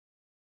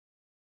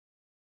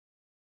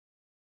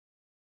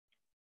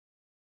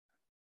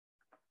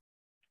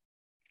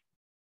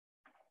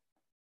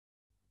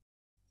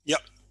Yeah.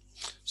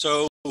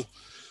 So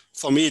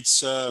for me,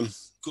 it's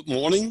good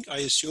morning. I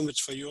assume it's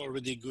for you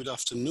already good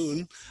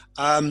afternoon.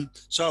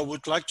 So I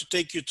would like to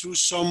take you through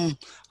some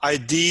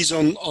ideas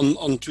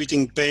on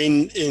treating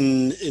pain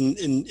in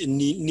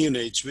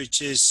neonates,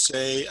 which is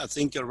I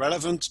think a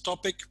relevant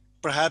topic,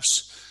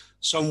 perhaps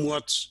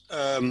somewhat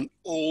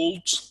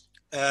old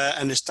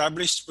and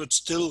established, but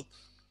still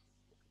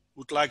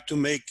would like to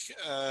make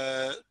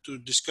to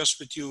discuss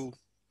with you.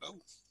 Oh,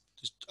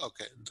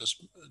 okay,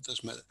 it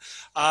does matter.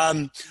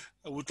 I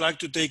would like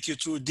to take you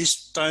through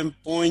these time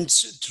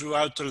points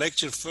throughout the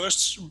lecture.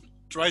 First,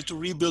 try to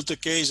rebuild the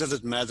case that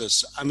it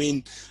matters. I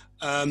mean,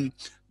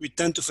 we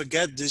tend to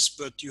forget this,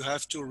 but you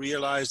have to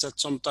realize that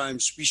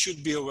sometimes we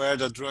should be aware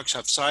that drugs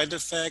have side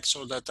effects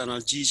or that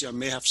analgesia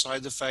may have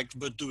side effects,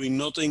 but doing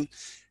nothing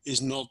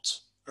is not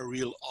a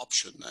real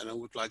option. And I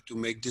would like to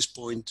make this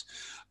point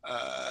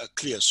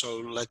clear. So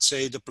let's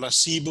say the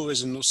placebo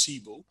is a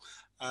nocebo.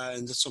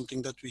 And that's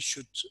something that we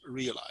should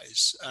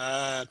realize.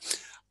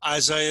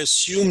 As I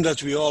assume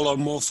that we all are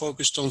more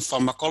focused on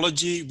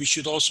pharmacology, we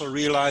should also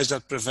realize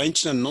that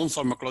prevention and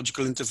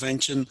non-pharmacological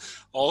intervention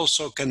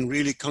also can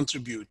really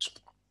contribute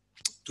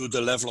to the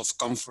level of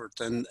comfort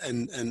and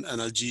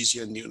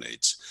analgesia in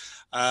neonates.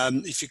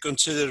 If you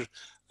consider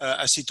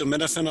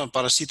acetaminophen or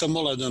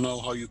paracetamol, I don't know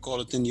how you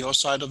call it in your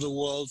side of the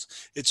world,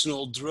 it's an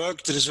old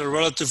drug. There is a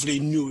relatively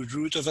new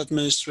route of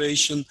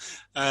administration,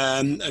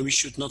 and we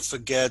should not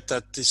forget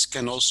that this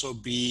can also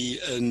be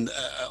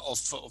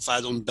of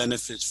add-on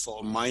benefit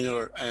for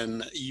minor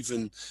and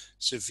even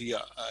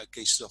severe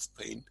cases of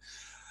pain.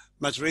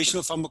 Maturation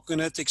of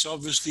pharmacokinetics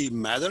obviously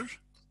matter.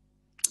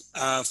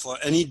 For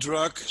any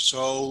drug,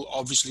 so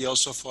obviously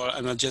also for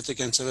analgetic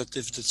and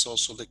sedative, that's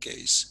also the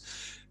case.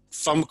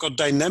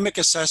 Pharmacodynamic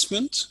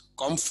assessment,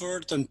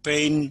 comfort and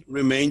pain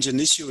remains an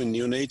issue in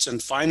neonates.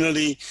 And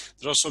finally,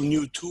 there are some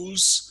new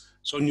tools,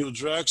 so new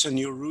drugs and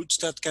new routes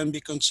that can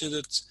be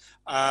considered,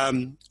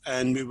 and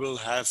we will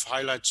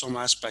highlight some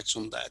aspects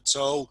on that.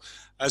 So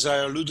as I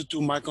alluded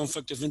to, my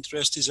conflict of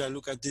interest is I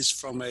look at this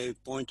from a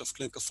point of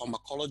clinical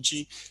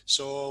pharmacology,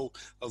 so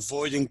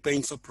avoiding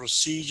painful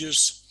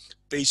procedures,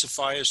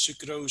 pacifier,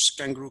 sucrose,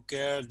 kangaroo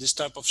care, this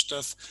type of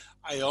stuff.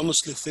 I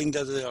honestly think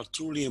that they are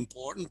truly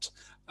important.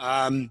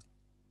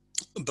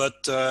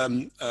 But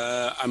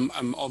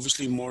I'm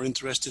obviously more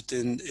interested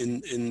in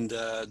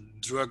the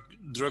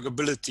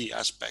drugability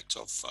aspect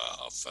of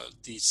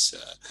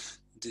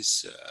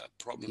this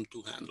problem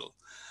to handle.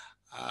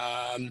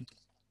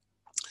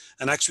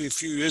 And actually, a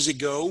few years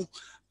ago,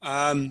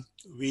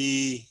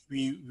 we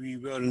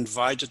were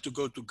invited to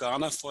go to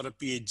Ghana for a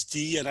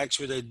PhD, and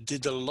actually they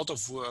did a lot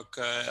of work,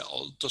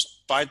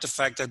 despite the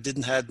fact that I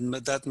didn't have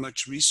that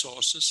much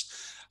resources.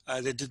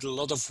 They did a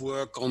lot of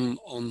work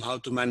on how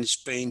to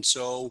manage pain.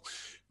 So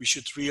we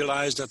should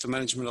realize that the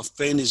management of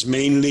pain is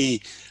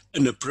mainly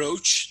an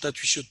approach that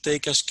we should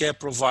take as care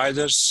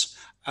providers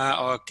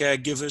or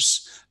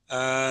caregivers.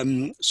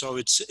 So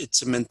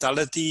it's a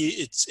mentality,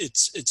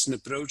 it's an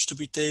approach to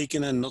be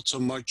taken, and not so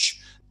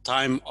much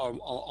time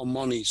or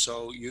money.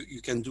 So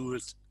you can do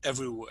it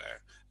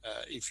everywhere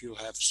if you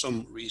have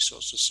some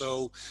resources.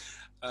 So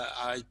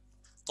I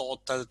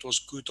thought that it was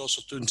good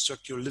also to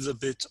instruct you a little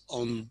bit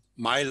on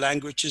my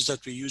languages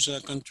that we use in our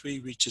country,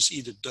 which is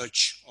either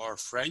Dutch or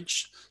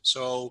French.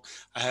 So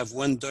I have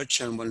one Dutch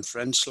and one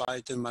French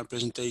slide in my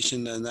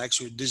presentation, and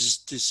actually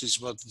this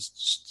is what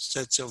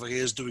says over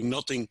here is doing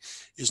nothing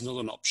is not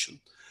an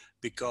option,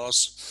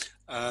 because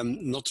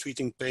not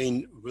treating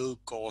pain will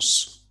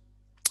cause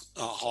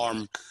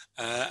harm,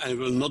 and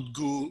will not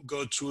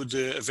go through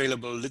the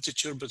available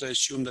literature, but I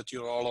assume that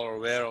you all are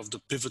aware of the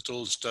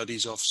pivotal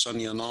studies of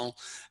Sonny Anand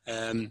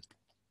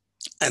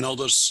and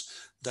others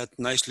that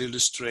nicely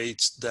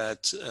illustrate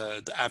that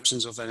the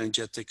absence of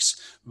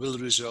energetics will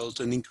result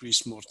in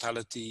increased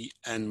mortality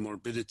and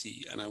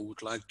morbidity. And I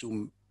would like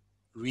to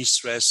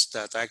re-stress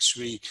that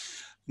actually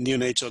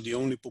neonates are the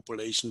only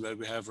population where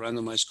we have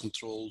randomized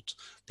controlled,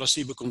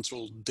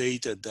 placebo-controlled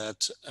data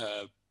that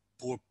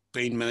poor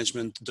pain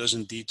management does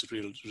indeed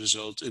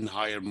result in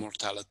higher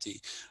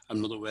mortality.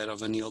 I'm not aware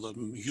of any other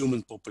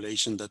human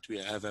population that we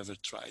have ever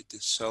tried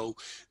this. So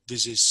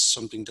this is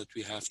something that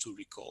we have to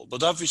recall.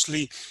 But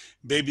obviously,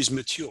 babies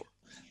mature.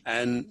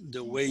 And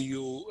the way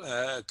you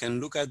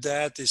can look at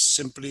that is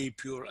simply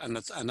pure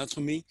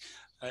anatomy.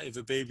 If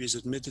a baby is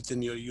admitted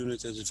in your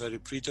unit as a very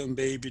preterm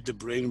baby, the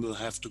brain will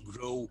have to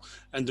grow,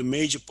 and the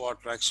major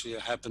part will actually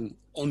happen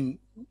on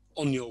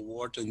your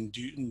ward and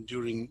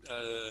during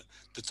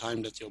the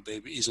time that your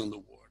baby is on the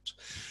ward.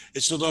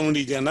 It's not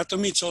only the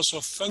anatomy, it's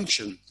also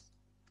function.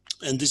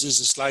 And this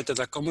is a slide that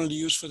I commonly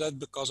use for that,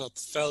 because I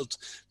felt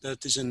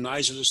that is a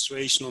nice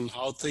illustration on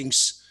how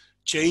things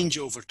change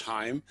over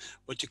time.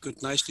 What you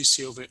could nicely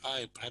see over,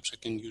 perhaps I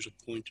can use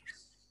a pointer.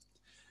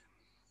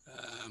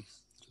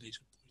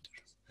 Laser.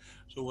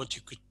 So what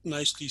you could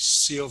nicely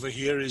see over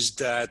here is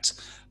that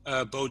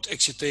both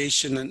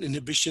excitation and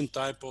inhibition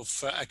type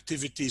of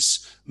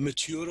activities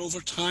mature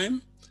over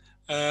time,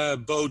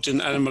 both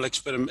in animal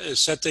experiment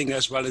setting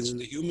as well as in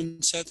the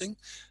human setting.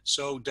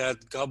 So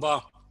that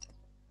GABA,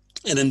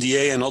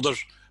 NMDA, and other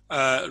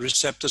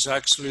receptors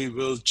actually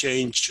will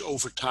change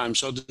over time.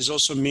 So this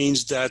also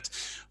means that,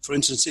 for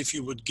instance, if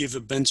you would give a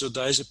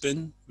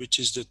benzodiazepine, which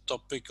is the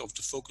topic of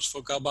the focus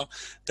for GABA,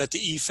 that the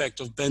effect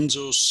of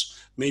benzos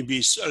may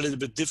be a little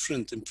bit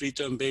different in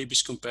preterm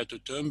babies compared to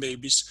term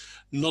babies,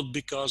 not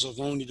because of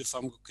only the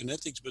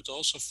pharmacokinetics, but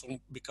also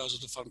because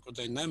of the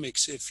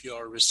pharmacodynamics. If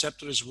your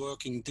receptor is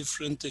working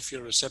different, if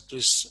your receptor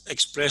is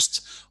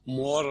expressed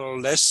more or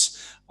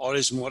less, or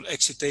is more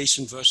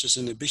excitation versus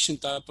inhibition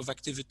type of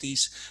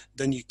activities,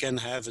 then you can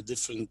have a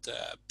different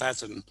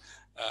pattern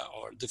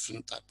or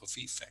different type of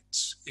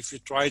effects. If you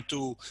try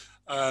to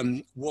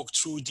walk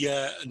through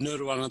the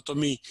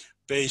neuroanatomy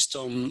based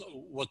on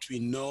what we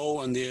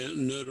know and the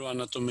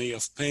neuroanatomy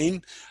of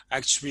pain,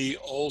 actually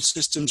all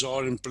systems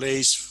are in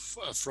place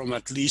from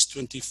at least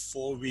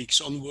 24 weeks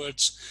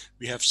onwards.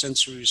 We have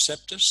sensory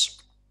receptors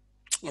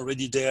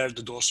already there,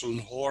 the dorsal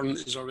horn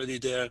is already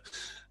there,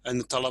 and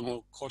the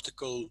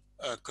thalamocortical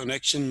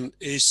connection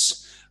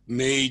is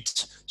made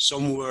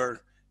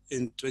somewhere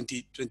in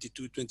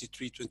 22,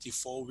 23,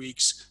 24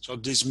 weeks. So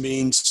this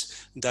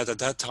means that at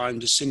that time,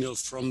 the signal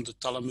from the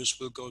thalamus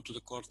will go to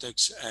the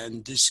cortex,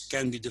 and this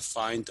can be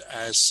defined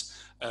as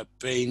a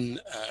pain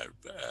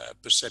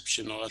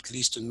perception, or at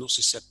least a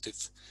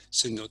nociceptive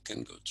signal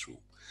can go through.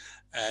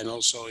 And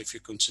also, if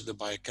you consider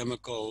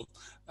biochemical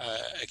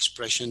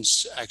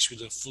expressions, actually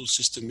the full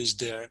system is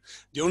there.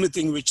 The only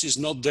thing which is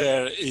not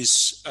there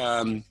is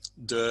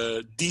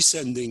the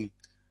descending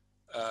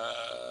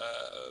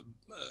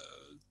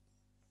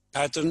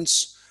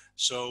patterns.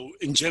 So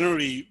in general,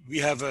 we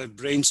have a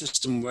brain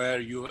system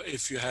where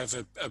if you have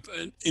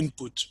an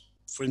input,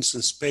 for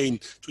instance, pain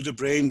to the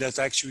brain, that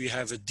actually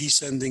have a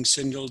descending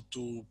signal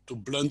to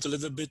blunt a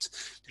little bit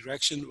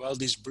direction, while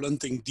these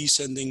blunting,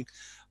 descending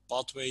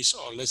pathways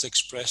are less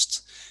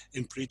expressed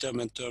in preterm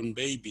and term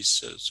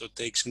babies, so it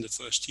takes in the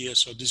first year.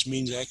 So this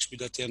means actually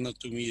that the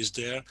anatomy is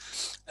there,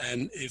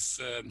 and if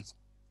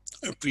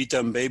a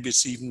preterm baby,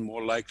 it's even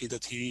more likely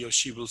that he or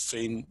she will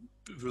feel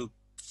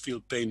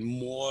pain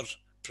more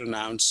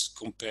pronounced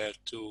compared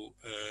to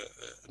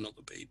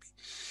another baby.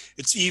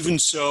 It's even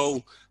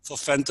so for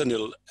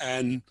fentanyl,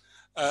 and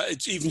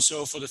it's even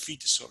so for the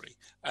fetus, sorry.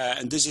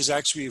 And this is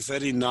actually a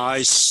very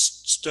nice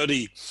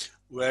study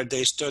where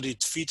they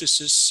studied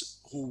fetuses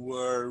who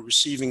were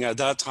receiving at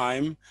that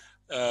time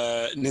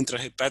an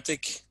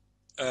intrahepatic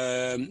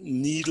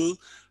needle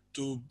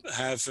to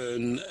have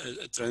a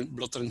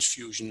blood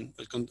transfusion.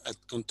 At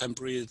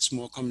contemporary, it's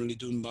more commonly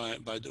done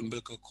by the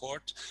umbilical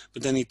cord,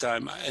 but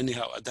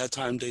anyhow, at that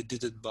time they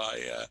did it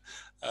by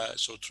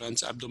so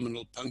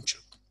transabdominal puncture.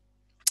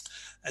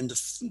 And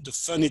the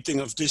funny thing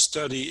of this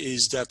study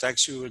is that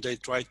actually they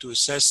try to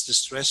assess the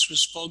stress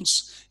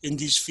response in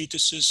these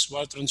fetuses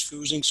while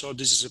transfusing. So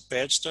this is a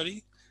paired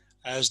study,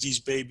 as these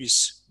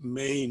babies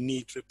may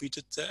need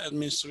repeated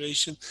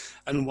administration.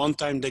 And one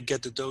time they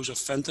get a dose of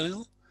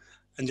fentanyl,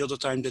 and the other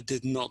time they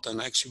did not.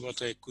 And actually what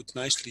they could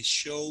nicely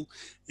show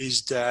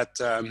is that,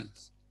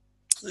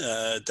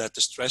 that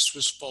the stress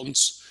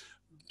response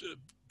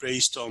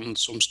based on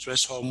some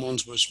stress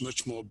hormones was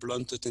much more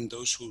blunted in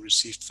those who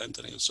received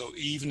fentanyl. So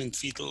even in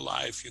fetal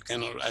life, you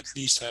can at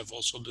least have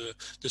also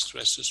the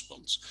stress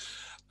response.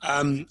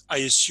 I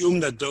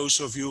assume that those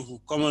of you who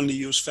commonly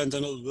use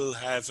fentanyl will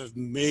have a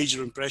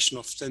major impression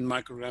of 10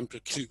 microgram per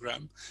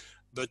kilogram,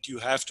 but you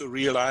have to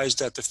realize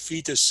that the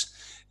fetus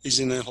is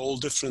in a whole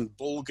different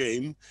ball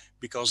game,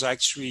 because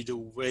actually the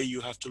way you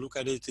have to look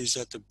at it is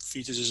that the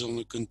fetus is on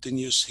a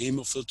continuous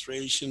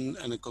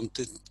hemofiltration and a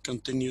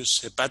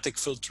continuous hepatic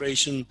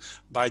filtration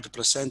by the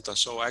placenta.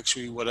 So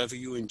actually whatever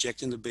you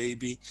inject in the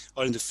baby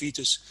or in the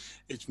fetus,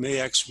 it may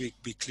actually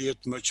be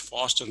cleared much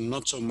faster,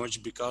 not so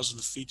much because of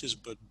the fetus,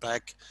 but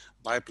back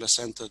by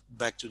placenta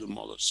back to the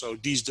mother. So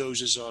these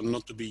doses are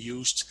not to be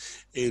used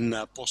in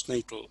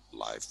postnatal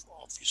life,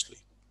 obviously.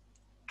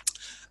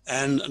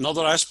 And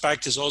another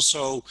aspect is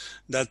also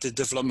that the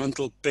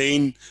developmental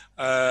pain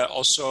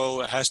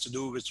also has to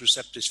do with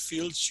receptive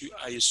fields.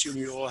 I assume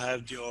you all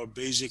have your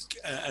basic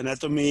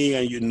anatomy,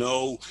 and you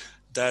know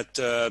that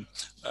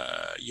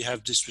you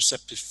have these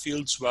receptive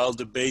fields. Well,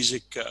 the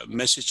basic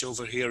message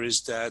over here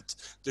is that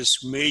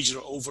there's major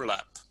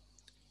overlap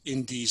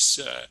in these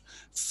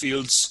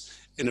fields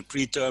in a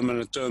preterm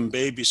and a term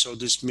baby. So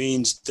this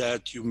means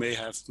that you may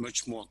have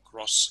much more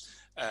cross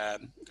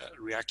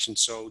reaction,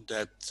 so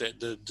that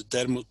the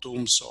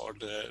dermatomes or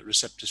the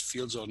receptive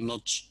fields are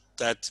not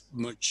that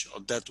much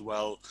or that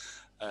well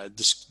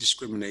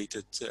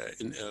discriminated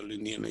in early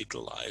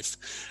neonatal life.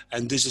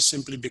 And this is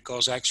simply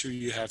because actually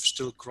you have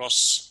still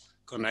cross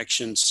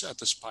connections at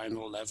the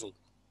spinal level.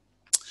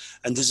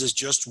 And this is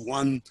just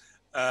one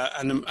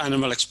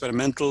animal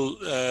experimental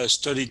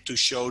study to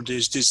show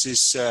this. This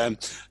is a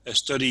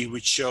study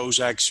which shows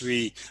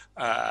actually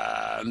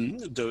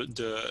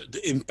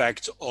the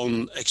impact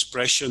on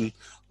expression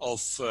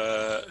of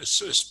a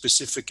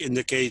specific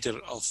indicator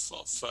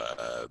of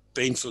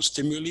painful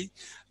stimuli.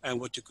 And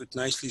what you could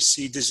nicely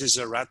see, this is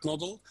a rat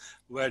model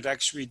where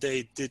actually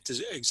they did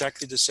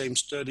exactly the same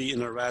study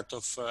in a rat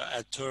of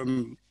at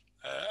term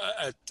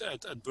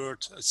at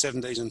birth at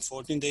 7 days and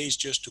 14 days,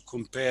 just to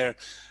compare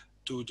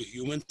to the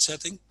human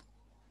setting.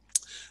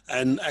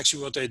 And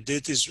actually what I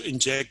did is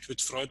inject with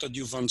Freud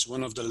adjuvants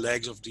one of the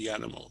legs of the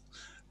animal,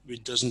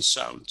 which doesn't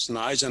sound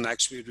nice and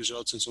actually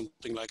results in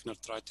something like an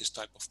arthritis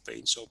type of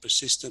pain, so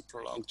persistent,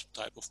 prolonged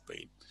type of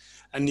pain.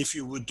 And if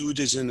you would do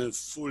this in a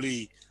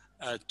fully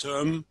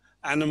term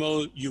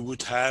animal, you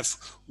would have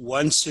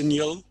one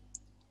signal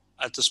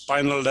at the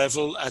spinal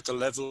level, at the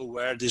level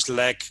where this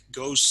leg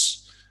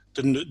goes.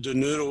 The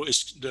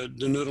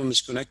neuron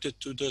is connected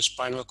to the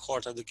spinal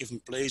cord at a given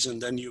place, and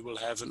then you will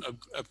have an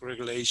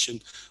upregulation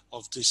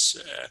of this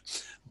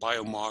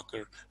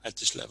biomarker at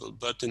this level.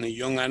 But in a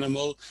young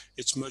animal,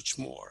 it's much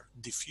more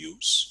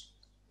diffuse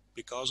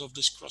because of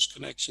these cross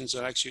connections,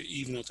 and actually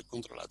even at the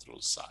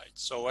contralateral side.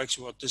 So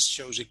actually what this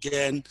shows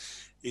again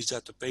is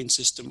that the pain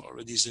system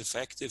already is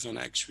effective, and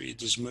actually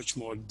it is much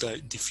more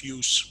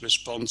diffuse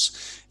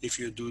response if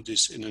you do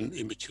this in an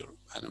immature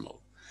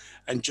animal.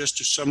 And just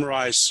to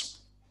summarize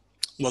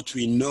what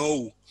we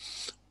know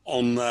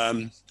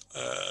on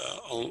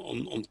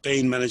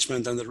pain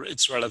management and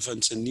its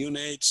relevance in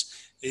neonates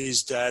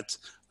is that,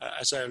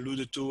 as I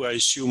alluded to, I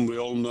assume we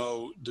all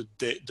know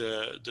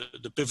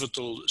the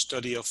pivotal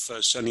study of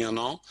Sunny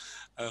Anand,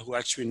 who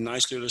actually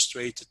nicely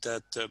illustrated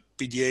that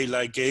PDA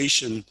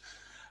ligation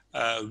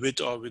with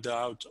or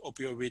without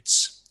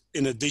opioids,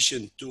 in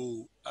addition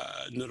to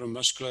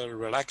neuromuscular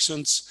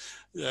relaxants,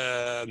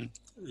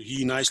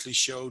 he nicely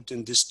showed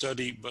in this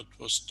study, but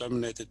was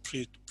terminated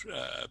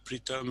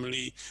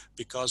pretermally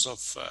because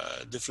of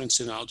difference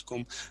in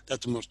outcome,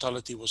 that the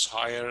mortality was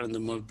higher and the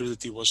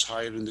morbidity was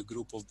higher in the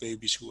group of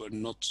babies who were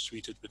not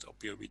treated with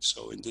opioids.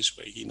 So in this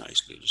way, he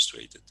nicely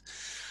illustrated.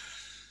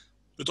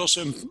 But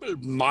also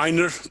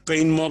minor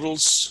pain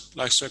models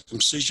like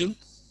circumcision.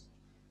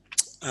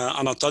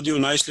 Anatadio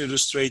nicely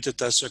illustrated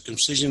that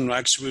circumcision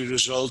actually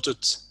resulted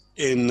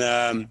in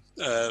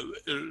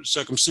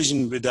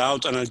circumcision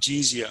without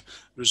analgesia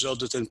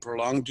resulted in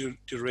prolonged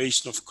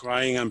duration of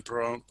crying and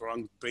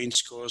prolonged pain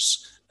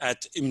scores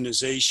at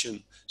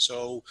immunization.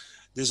 So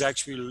this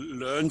actually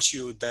learns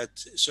you that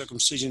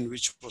circumcision,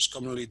 which was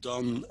commonly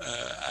done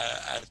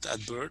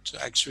at birth,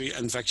 actually,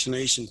 and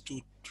vaccination 2,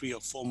 3,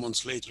 or 4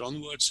 months later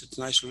onwards, it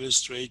nicely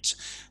illustrates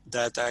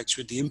that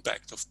actually the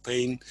impact of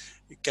pain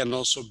can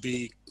also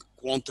be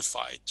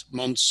quantified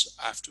months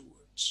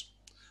afterwards.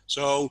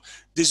 So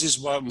this is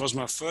what was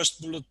my first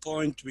bullet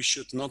point. We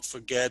should not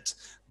forget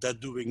that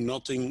doing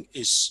nothing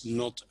is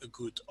not a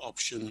good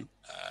option.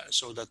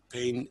 So that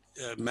pain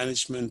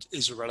management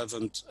is a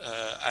relevant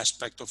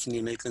aspect of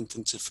neonatal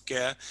intensive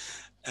care,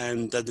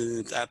 and that in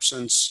its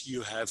absence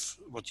you have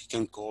what you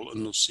can call a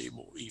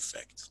nocebo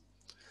effect.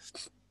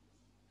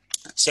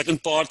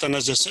 Second part, and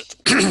as I said,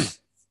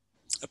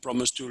 I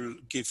promised to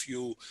give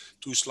you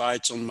 2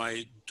 slides on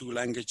my 2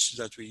 languages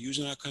that we use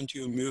in our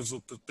country.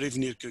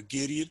 Prevenir que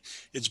guérir.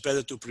 It's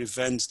better to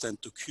prevent than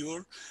to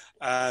cure.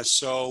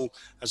 So,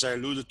 as I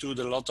alluded to,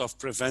 a lot of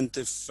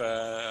preventive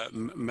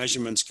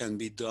measurements can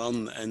be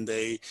done, and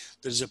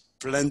there's a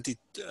plenty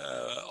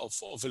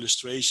of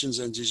illustrations,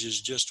 and this is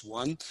just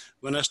one.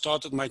 When I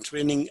started my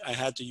training, I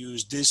had to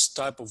use this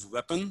type of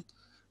weapon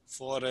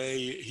for a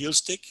heel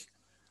stick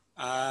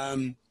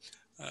to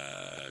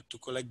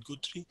collect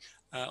Guthrie.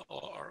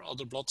 Or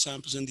other blood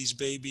samples in these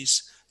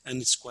babies,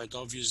 and it's quite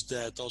obvious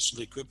that also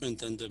the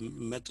equipment and the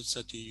methods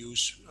that you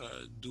use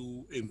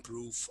do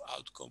improve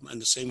outcome. And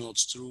the same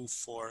holds true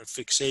for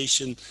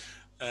fixation,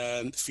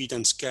 feed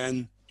and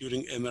scan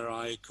during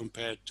MRI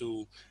compared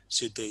to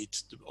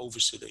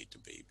over-sedate the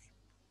baby.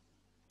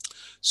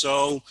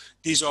 So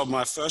these are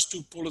my first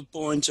 2 bullet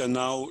points, and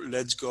now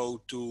let's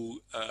go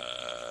to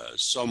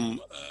some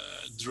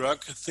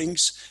drug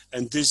things.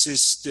 And this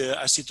is the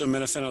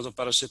acetaminophen or the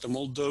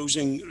paracetamol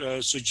dosing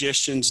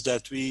suggestions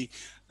that we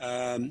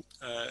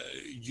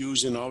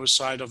use in our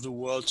side of the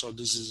world. So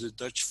this is a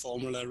Dutch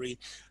formulary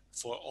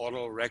for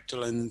oral,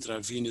 rectal, and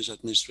intravenous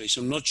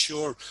administration. I'm not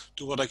sure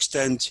to what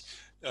extent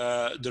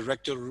the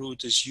rectal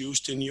route is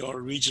used in your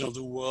region of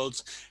the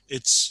world.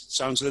 It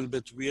sounds a little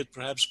bit weird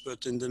perhaps,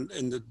 but in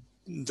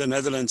the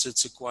Netherlands,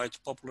 it's a quite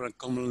popular and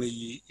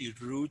commonly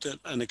used route,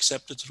 an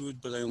accepted route,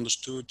 but I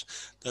understood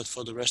that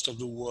for the rest of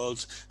the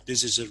world,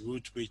 this is a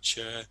route which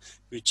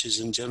is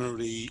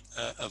generally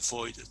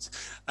avoided.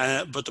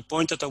 But the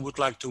point that I would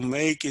like to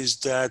make is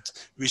that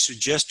we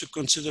suggest to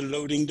consider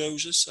loading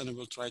doses, and I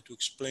will try to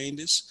explain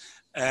this.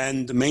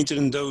 And the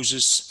maintenance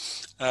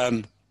doses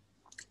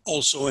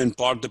also in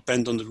part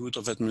depend on the route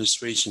of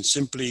administration,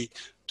 simply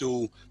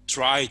to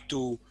try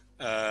to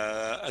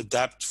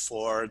adapt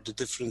for the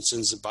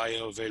differences in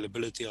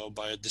bioavailability or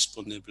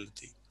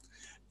biodisponibility.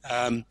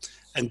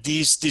 And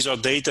these are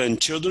data in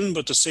children,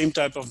 but the same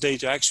type of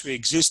data actually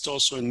exists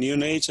also in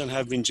neonates and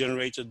have been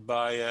generated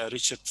by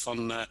Richard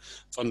van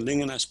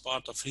Lingen as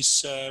part of his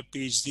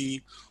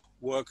PhD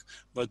work.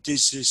 But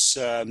this is,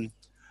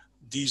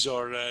 these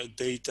are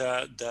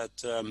data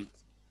that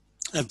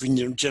have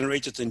been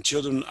generated in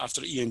children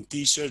after ENT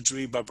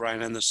surgery by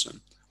Brian Anderson,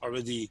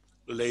 already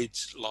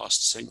late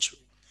last century.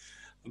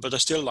 but I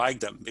still like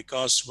them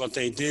because what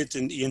they did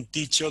in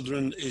ENT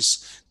children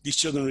is these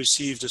children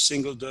received a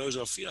single dose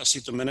of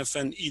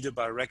acetaminophen either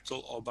by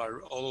rectal or by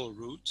oral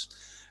route,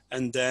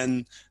 and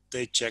then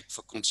they checked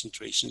for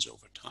concentrations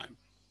over time.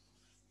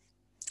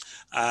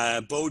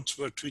 Both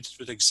were treated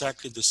with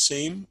exactly the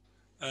same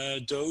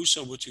dose,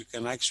 and what you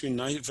can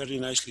actually very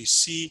nicely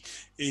see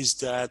is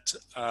that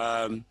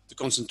the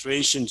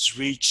concentrations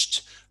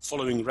reached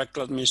following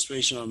rectal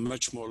administration are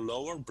much more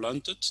lower,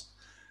 blunted.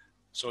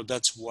 So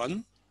that's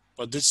one,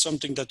 but this is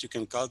something that you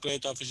can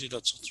calculate. Obviously,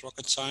 that's not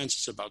rocket science.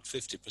 It's about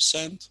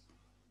 50%.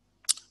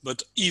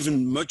 But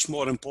even much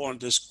more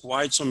important, there's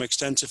quite some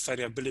extensive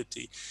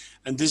variability.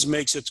 And this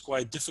makes it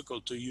quite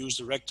difficult to use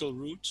the rectal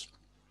route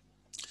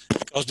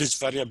because this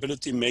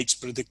variability makes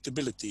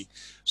predictability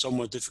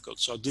somewhat difficult.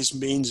 So this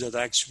means that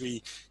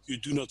actually you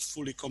do not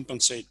fully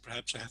compensate.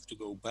 Perhaps I have to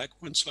go back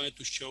one slide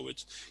to show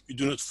it. You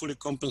do not fully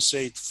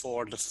compensate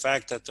for the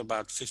fact that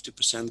about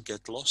 50%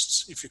 get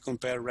lost if you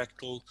compare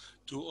rectal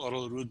to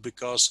oral route,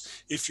 because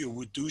if you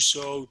would do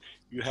so,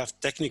 you have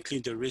technically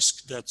the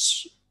risk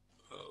that's,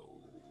 I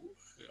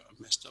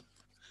messed up.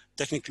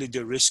 Technically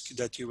the risk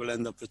that you will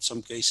end up with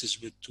some cases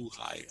with too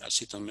high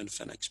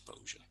acetaminophen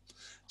exposure.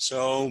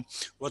 So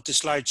what the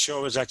slide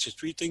shows is actually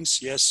three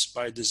things. Yes,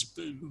 by this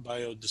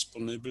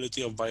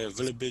biodisponibility or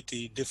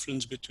bioavailability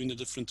difference between the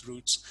different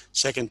routes.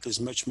 Second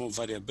is much more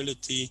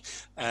variability,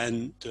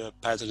 and the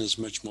pattern is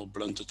much more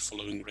blunted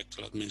following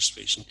rectal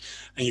administration.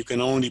 And you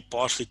can only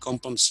partially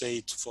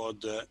compensate for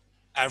the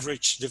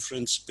average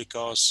difference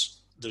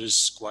because there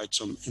is quite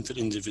some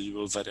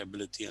inter-individual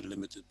variability and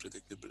limited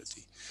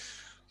predictability.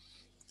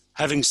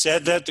 Having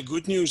said that, the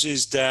good news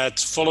is that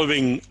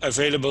following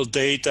available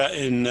data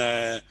in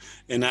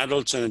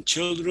adults and in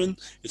children,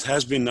 it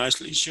has been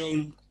nicely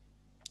shown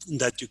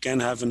that you can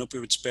have an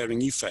opioid-sparing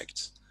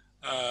effect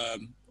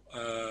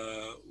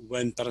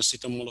when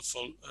paracetamol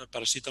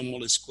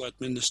is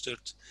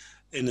co-administered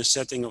in a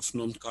setting of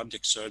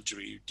non-cardiac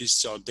surgery.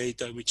 These are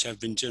data which have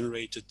been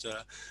generated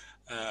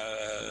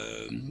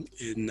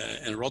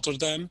in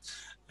Rotterdam,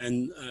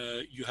 and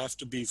you have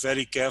to be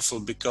very careful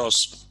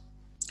because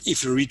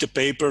if you read the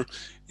paper,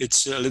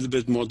 it's a little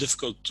bit more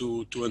difficult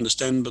to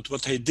understand. But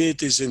what they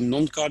did is in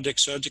non-cardiac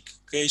surgical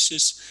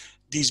cases,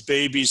 these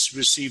babies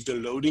received a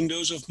loading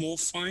dose of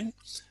morphine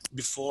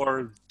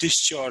before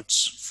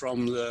discharge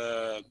from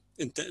the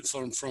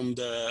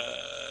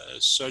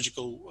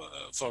surgical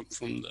from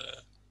the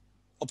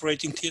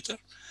operating theater,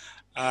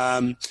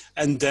 and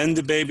then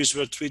the babies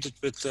were treated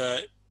with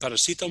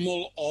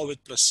paracetamol or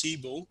with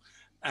placebo,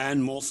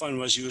 and morphine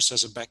was used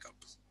as a backup.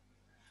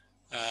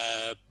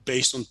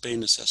 Based on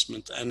pain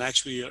assessment, and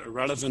actually a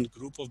relevant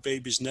group of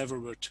babies never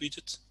were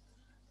treated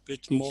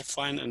with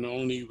morphine and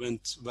only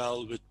went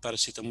well with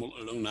paracetamol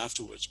alone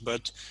afterwards.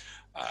 But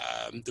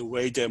the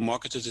way they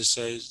marketed it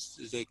says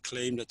they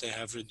claim that they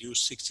have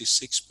reduced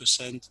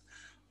 66%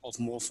 of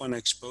morphine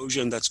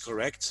exposure, and that's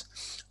correct.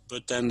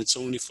 But then it's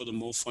only for the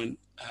morphine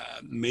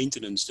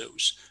maintenance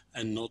dose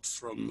and not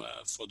from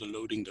for the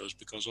loading dose,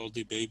 because all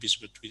the babies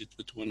were treated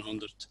with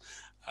 100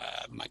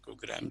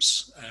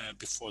 micrograms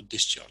before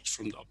discharge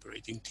from the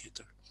operating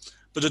theater.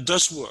 But it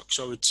does work,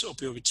 so it's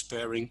opioid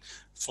sparing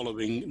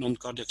following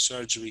non-cardiac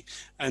surgery,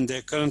 and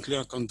they currently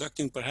are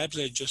conducting, perhaps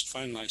they just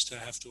finalized, I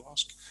have to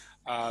ask,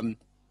 and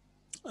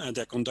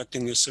they're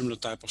conducting a similar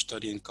type of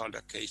study in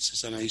cardiac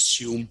cases, and I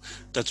assume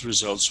that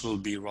results will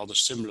be rather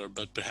similar,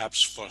 but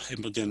perhaps for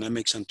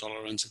hemodynamics and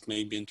tolerance, it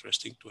may be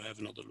interesting to have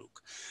another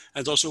look.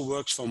 And it also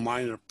works for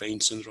minor pain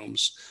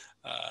syndromes.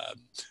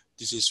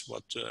 This is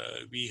what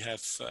we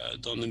have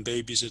done in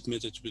babies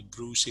admitted with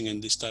bruising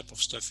and this type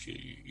of stuff,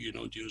 you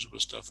know, the usual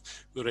stuff.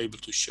 We're able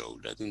to show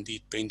that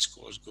indeed pain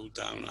scores go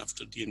down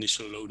after the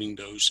initial loading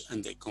dose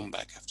and they come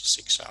back after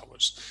 6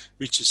 hours,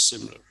 which is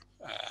similar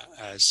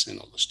as in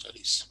other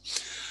studies.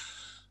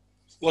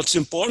 What's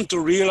important to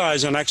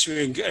realize, and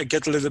actually I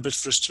get a little bit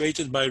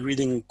frustrated by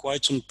reading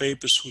quite some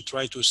papers who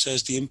try to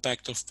assess the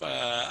impact of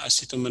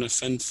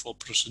acetaminophen for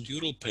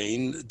procedural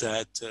pain,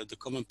 that the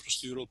common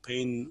procedural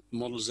pain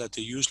models that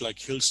they use, like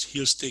heel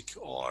stick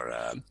or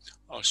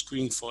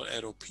screen for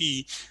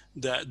ROP,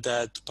 that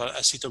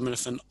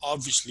acetaminophen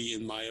obviously,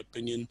 in my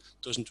opinion,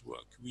 doesn't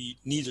work. We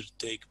neither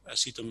take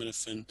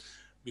acetaminophen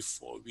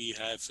before we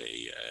have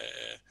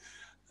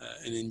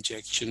an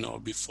injection or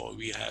before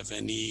we have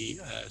any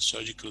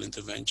surgical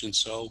intervention.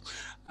 So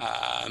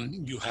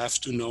you have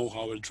to know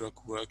how a drug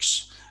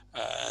works.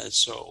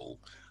 So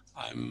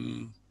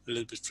I'm a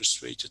little bit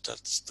frustrated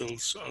that still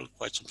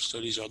quite some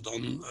studies are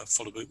done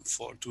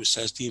to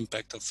assess the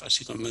impact of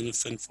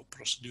acetaminophen for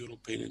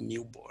procedural pain in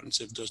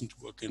newborns. If it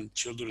doesn't work in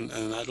children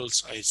and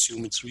adults, I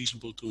assume it's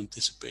reasonable to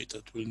anticipate that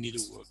it will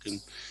neither work in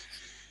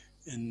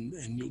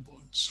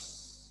newborns.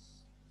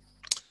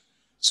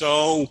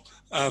 So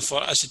for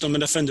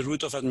acetaminophen, the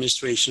route of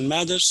administration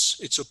matters.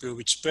 It's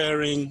opioid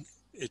sparing.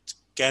 It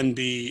can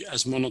be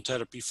as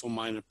monotherapy for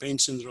minor pain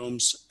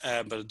syndromes,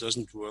 but it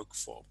doesn't work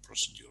for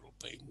procedural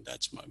pain.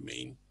 That's my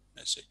main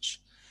message.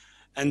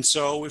 And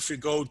so if we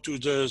go to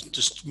the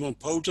more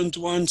potent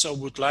ones, I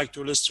would like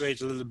to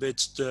illustrate a little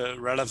bit the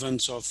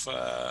relevance of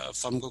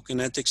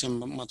pharmacokinetics and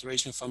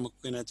maturation of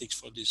pharmacokinetics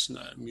for these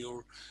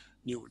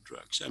newer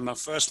drugs. And my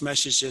first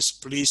message is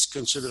please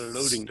consider a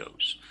loading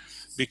dose.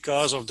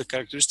 Because of the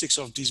characteristics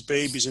of these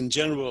babies in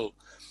general,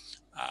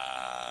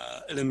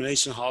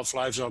 elimination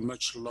half-lives are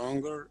much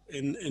longer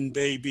in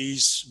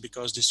babies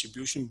because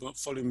distribution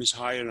volume is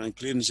higher and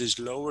clearance is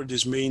lower.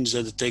 This means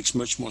that it takes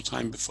much more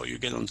time before you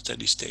get on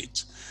steady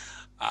state.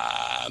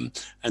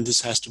 And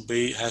this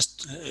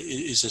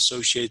is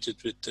associated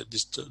with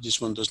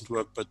this one doesn't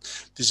work, but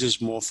this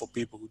is more for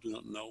people who do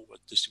not know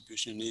what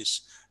distribution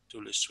is to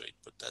illustrate,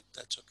 but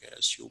that's okay. I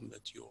assume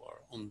that you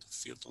are on the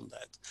field on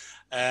that.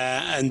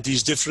 And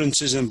these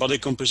differences in body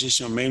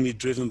composition are mainly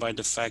driven by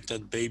the fact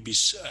that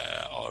babies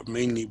are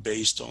mainly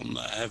based on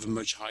have a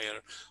much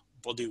higher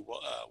body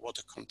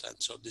water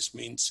content. So this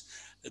means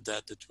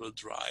that it will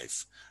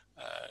drive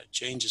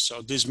changes.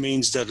 So this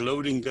means that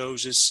loading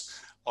doses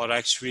are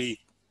actually,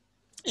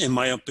 in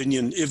my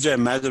opinion, if they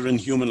matter in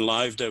human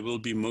life, they will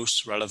be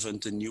most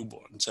relevant in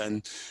newborns.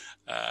 And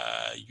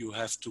you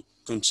have to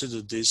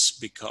consider this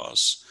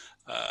because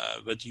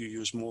whether you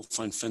use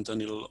morphine,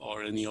 fentanyl,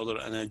 or any other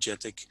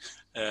analgesic,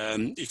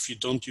 if you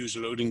don't use a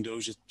loading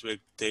dose, it will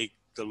take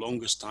the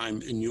longest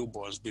time in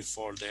newborns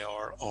before they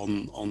are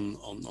on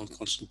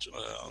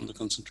the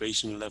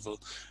concentration level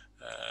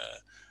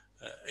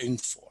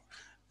aimed for.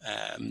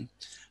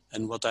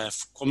 And what I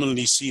have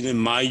commonly seen in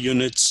my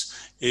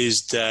units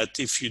is that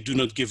if you do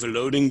not give a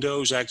loading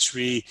dose,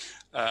 actually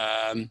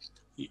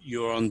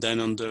you're then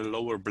on the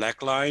lower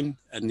black line,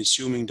 and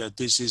assuming that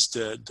this is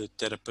the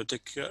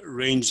therapeutic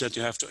range that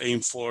you have to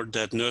aim for,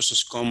 that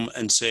nurses come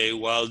and say,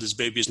 well, this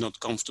baby is not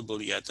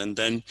comfortable yet. And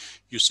then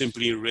you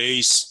simply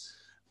raise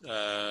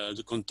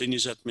the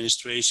continuous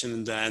administration,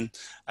 and then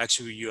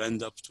actually you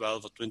end up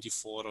 12 or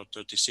 24 or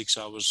 36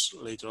 hours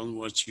later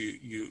onwards,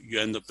 you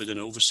end up with an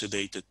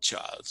oversedated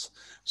child.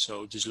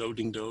 So this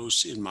loading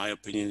dose, in my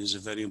opinion, is a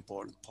very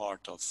important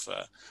part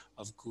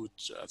of good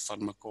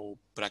pharmaco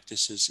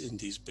practices in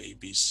these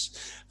babies.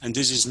 And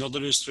this is not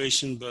an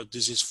illustration, but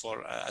this is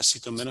for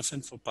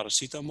acetaminophen, for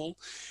paracetamol.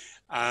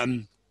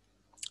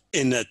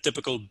 In a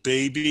typical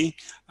baby,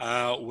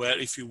 where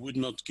if you would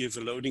not give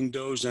a loading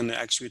dose, then it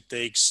actually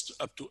takes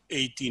up to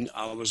 18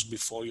 hours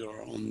before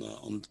you're on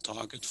the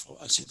target for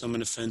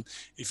acetaminophen.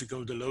 If you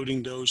go the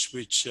loading dose,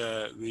 which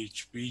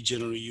we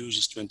generally use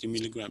is 20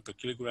 milligram per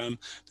kilogram,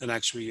 then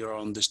actually you're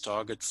on this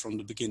target from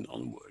the beginning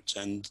onwards.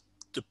 And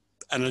the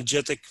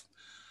energetic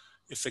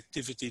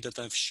effectivity that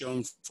I've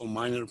shown for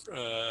minor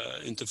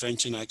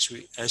intervention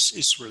actually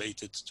is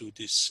related to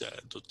this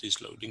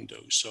loading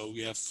dose. So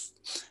we have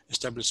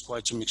established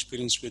quite some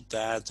experience with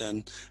that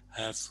and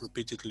have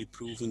repeatedly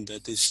proven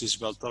that this is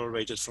well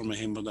tolerated from a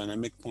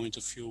hemodynamic point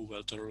of view,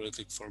 well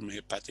tolerated from a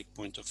hepatic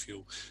point of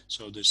view.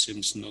 So there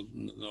seems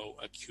no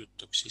acute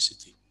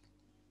toxicity.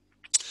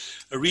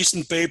 A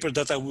recent paper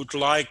that I would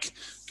like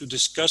to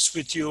discuss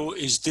with you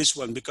is this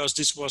one, because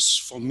this was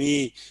for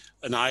me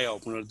an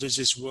eye-opener. This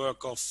is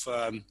work of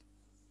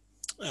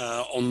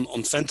on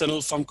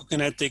fentanyl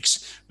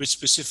pharmacokinetics with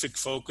specific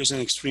focus on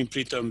extreme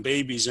preterm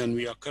babies, and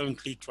we are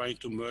currently trying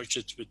to merge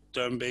it with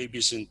term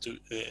babies into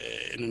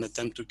in an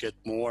attempt to get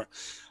more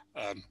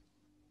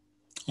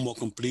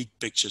complete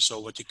picture. So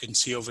what you can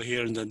see over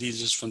here, and then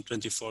this is from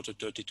 24 to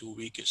 32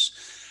 weeks,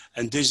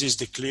 and this is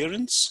the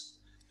clearance,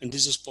 and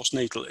this is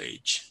postnatal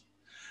age.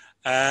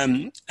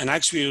 And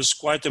actually I was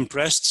quite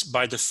impressed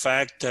by the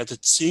fact that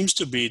it seems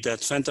to be that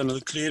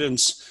fentanyl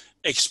clearance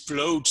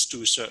explodes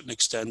to a certain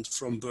extent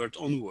from birth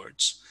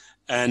onwards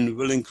and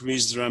will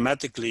increase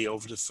dramatically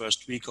over the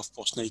first week of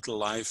postnatal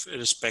life,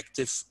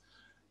 irrespective,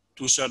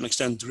 to a certain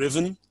extent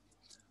driven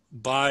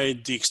by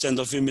the extent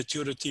of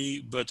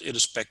immaturity, but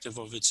irrespective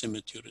of its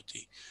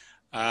immaturity.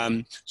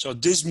 So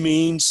this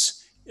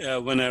means,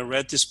 when I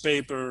read this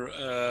paper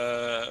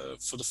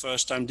for the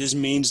first time, this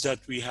means that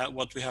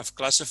what we have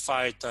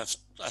classified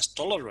as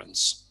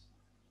tolerance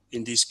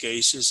in these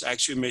cases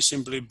actually may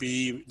simply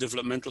be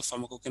developmental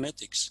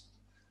pharmacokinetics,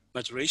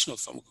 maturational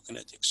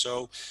pharmacokinetics.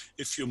 So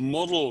if you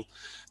model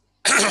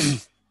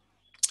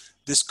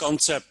this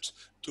concept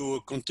to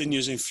a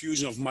continuous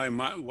infusion of 1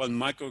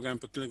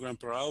 microgram per kilogram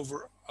per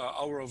hour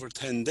over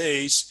 10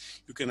 days,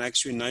 you can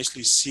actually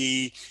nicely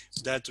see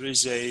that there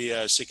is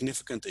a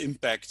significant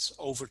impact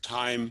over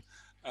time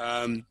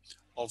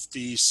of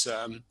these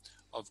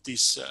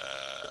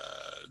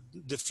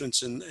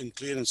difference in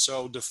clearance.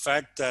 So the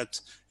fact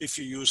that if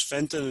you use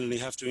fentanyl, you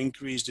have to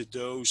increase the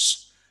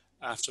dose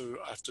after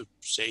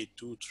say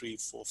 2, 3,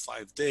 4,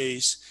 5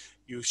 days,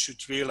 you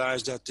should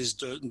realize that this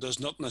does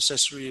not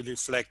necessarily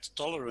reflect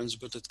tolerance,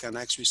 but it can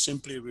actually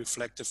simply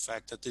reflect the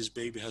fact that this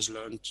baby has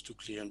learned to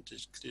clear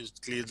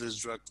this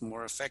drug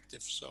more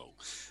effective, so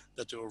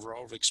that the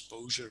overall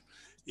exposure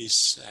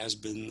has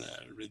been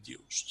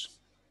reduced.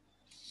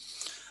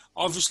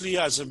 Obviously,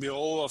 as we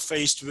all are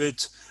faced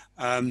with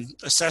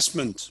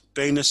assessment,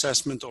 pain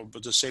assessment,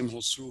 but the same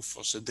holds true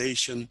for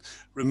sedation,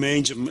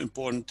 remains an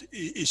important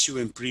issue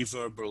in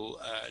preverbal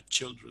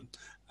children.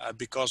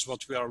 because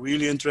what we are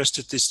really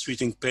interested is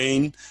treating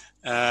pain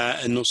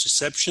and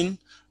nociception.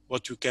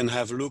 What we can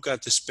have a look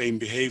at is pain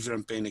behavior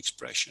and pain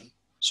expression.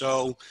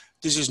 So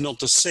this is not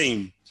the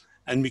same,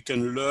 and we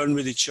can learn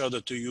with each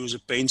other to use a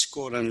pain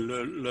score and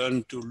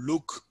learn to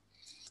look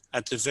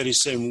at the very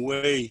same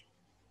way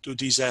to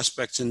these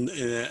aspects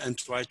and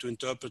try to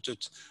interpret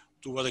it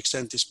to what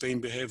extent this pain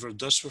behavior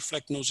does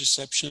reflect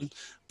nociception.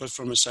 But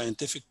from a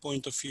scientific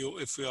point of view,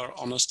 if we are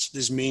honest,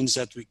 this means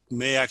that we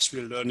may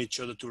actually learn each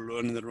other to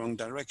learn in the wrong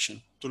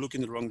direction, to look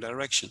in the wrong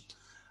direction.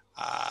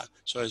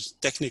 So it's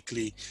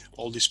technically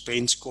all these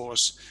pain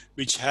scores,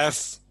 which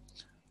have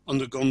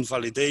undergone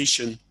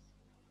validation,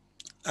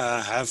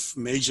 have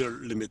major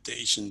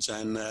limitations,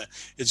 and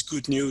it's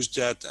good news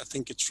that I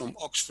think it's from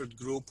Oxford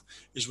Group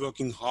is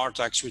working hard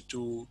actually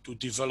to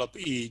develop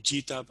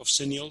EEG type of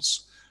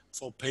signals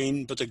for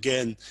pain, but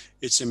again,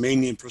 it's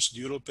mainly in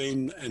procedural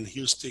pain, and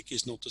heel stick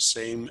is not the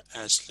same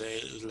as,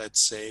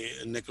 let's say,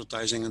 a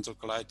necrotizing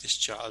enterocolitis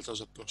child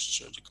as a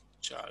post-surgical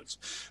child.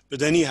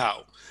 But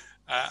anyhow,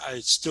 I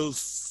still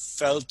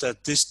felt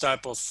that this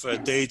type of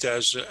data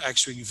is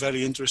actually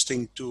very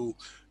interesting to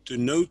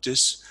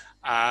notice,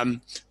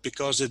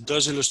 because it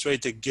does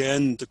illustrate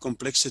again the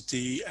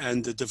complexity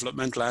and the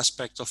developmental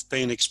aspect of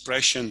pain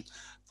expression.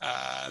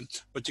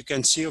 What you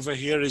can see over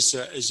here is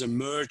a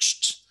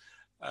merged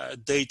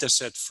data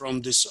set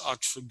from this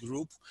Oxford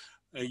group.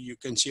 You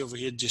can see over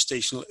here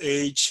gestational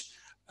age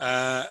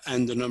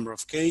and the number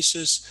of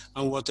cases,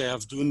 and what they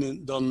have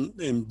done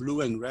in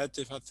blue and red,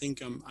 if I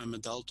think I'm a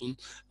Dalton.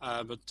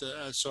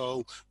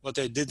 So what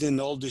they did in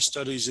all these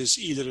studies is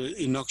either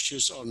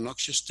innoxious or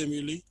noxious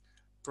stimuli,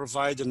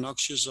 provide a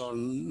noxious or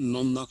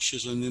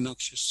non-noxious and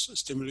innoxious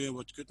stimuli.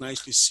 What you could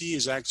nicely see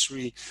is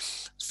actually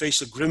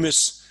facial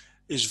grimace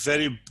is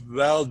very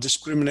well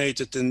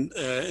discriminated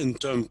in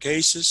term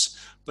cases,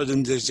 but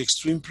in these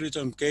extreme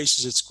preterm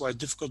cases, it's quite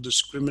difficult to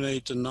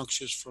discriminate a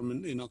noxious from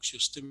an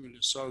innoxious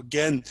stimulus. So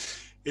again,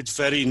 it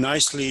very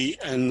nicely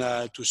and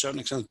to a certain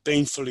extent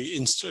painfully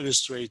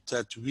illustrate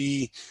that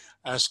we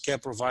as care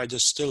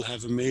providers still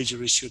have a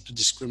major issue to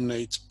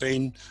discriminate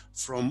pain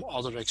from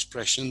other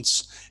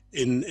expressions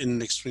in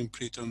an extreme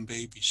preterm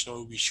baby.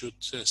 So we should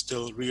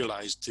still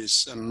realize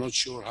this. I'm not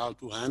sure how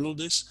to handle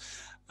this.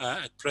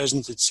 At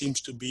present, it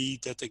seems to be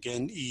that,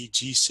 again,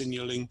 EEG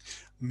signaling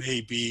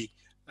may be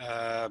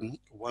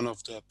one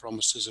of the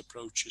promised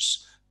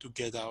approaches to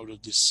get out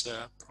of these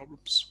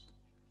problems.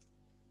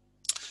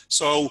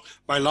 So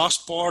my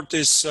last part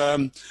is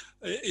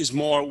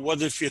more,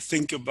 what if you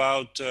think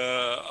about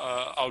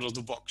out of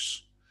the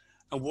box?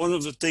 And one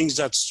of the things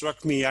that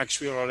struck me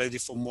actually already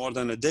for more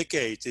than a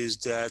decade is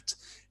that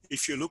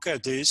if you look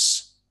at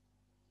this,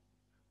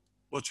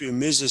 what we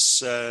miss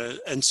is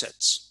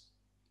NSAIDs.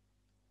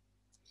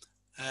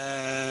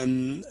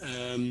 And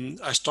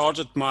I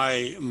started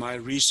my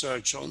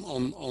research with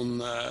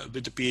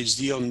the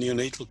PhD on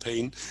neonatal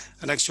pain,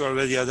 and actually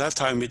already at that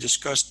time we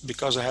discussed,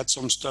 because I had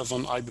some stuff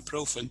on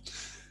ibuprofen,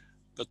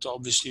 but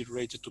obviously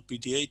related to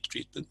PDA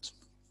treatment.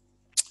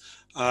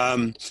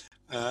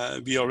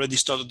 We already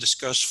started to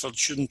discuss, well,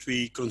 shouldn't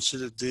we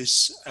consider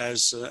this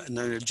as an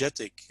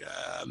analgesic?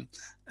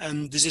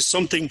 And this is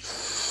something,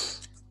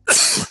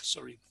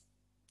 sorry,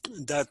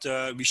 that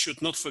we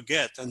should not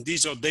forget. And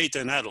these are data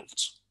in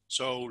adults.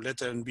 So let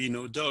there be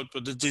no doubt,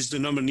 but it is the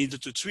number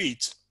needed to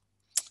treat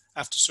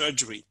after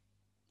surgery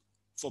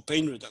for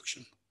pain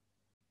reduction.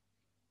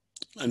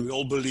 And we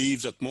all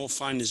believe that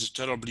morphine is a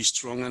terribly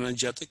strong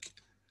analgesic.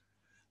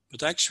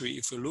 But actually,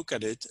 if we look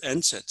at it,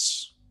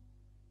 NSAIDs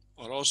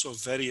are also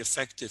very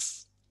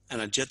effective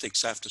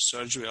analgesics after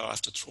surgery or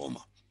after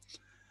trauma.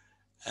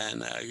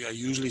 And I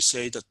usually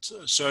say that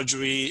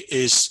surgery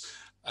is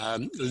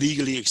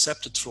legally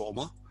accepted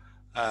trauma,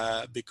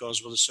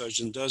 because what a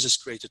surgeon does is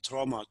create a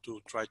trauma to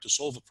try to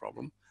solve a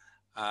problem.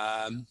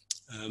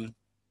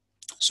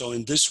 So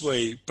in this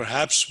way,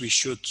 perhaps we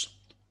should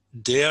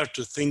dare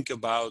to think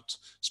about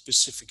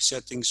specific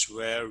settings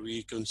where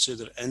we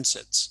consider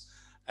NSAIDs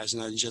as an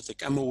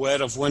analgesic. I'm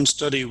aware of one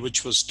study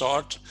which will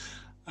start,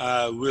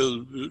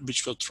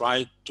 which will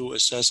try to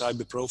assess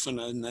ibuprofen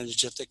as an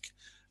analgesic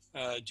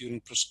during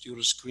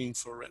procedural screening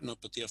for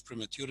retinopathy of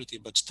prematurity,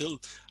 but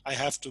still I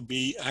have to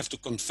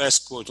confess,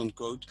 quote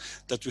unquote,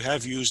 that we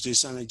have used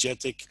this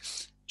analgesic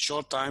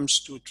short times,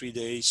 2 or 3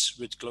 days,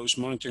 with close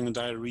monitoring of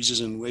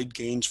diuresis and weight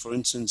gains, for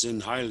instance,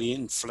 in highly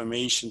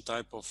inflammation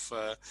type of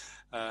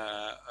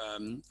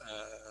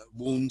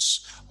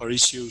wounds or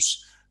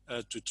issues,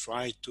 to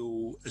try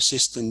to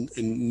assist in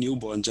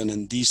newborns. And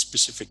in these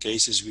specific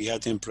cases, we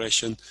had the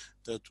impression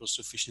that was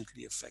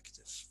sufficiently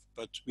effective.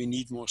 But we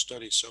need more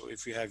studies. So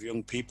if we have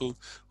young people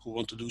who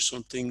want to do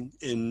something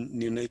in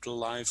neonatal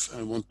life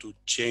and want to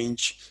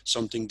change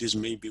something, this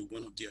may be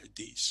one of the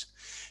ideas.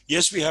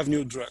 Yes, we have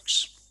new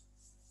drugs.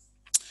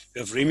 We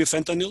have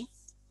remifentanil,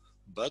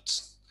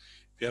 but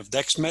we have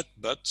Dexmet,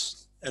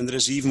 and there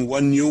is even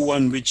one new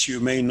one which you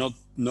may not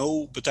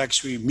know, but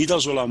actually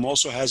midazolam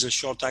also has a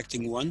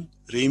short-acting one,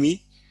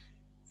 remidazolam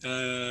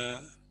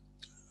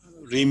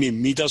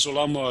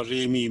or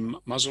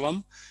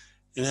remimazolam.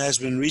 It has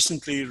been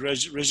recently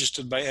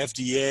registered by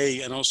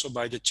FDA and also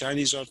by the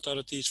Chinese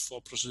authorities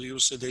for procedural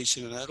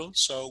sedation in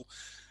adults. So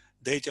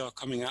data are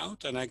coming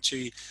out, and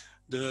actually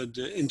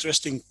the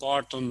interesting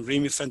part on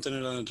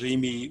remifentanil and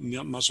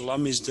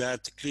remimazolam is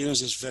that the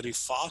clearance is very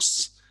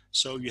fast.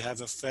 So you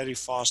have a very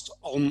fast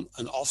on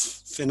and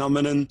off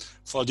phenomenon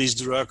for this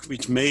drug,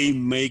 which may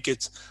make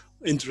it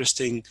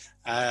interesting,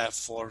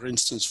 for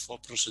instance, for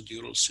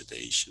procedural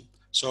sedation.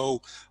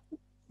 So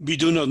we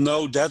do not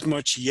know that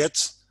much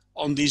yet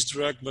on this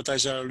drug, but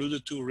as I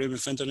alluded to,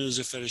 remifentanil is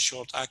a very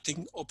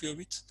short-acting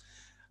opioid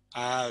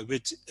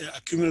with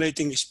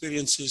accumulating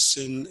experiences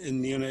in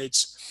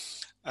neonates.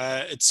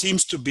 It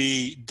seems to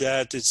be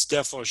that it's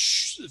therefore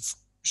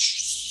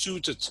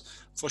suited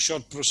for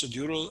short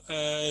procedural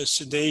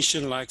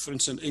sedation, like for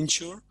instance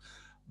Insure,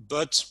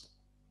 but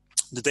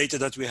the data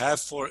that we have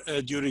for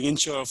during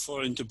Insure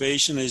for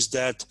intubation is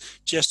that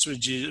chest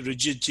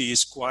rigidity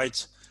is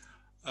quite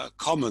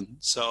common.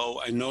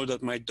 So I know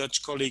that my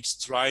Dutch colleagues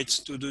tried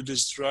to do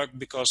this drug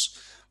because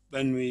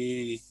when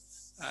we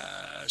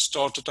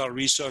started our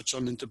research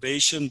on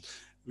intubation,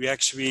 we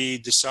actually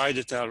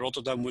decided that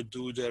Rotterdam would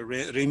do the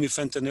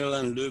remifentanil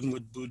and Leuven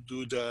would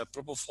do the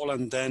propofol,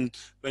 and then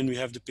when we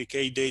have the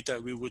PK data,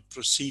 we would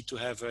proceed to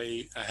have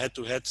a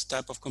head-to-head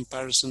type of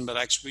comparison. But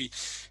actually,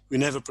 we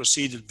never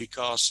proceeded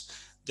because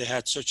they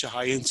had such a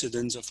high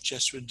incidence of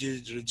chest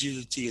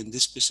rigidity in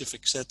this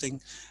specific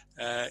setting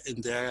in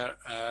their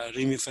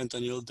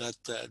remifentanil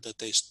that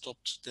they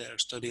stopped their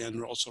study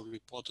and also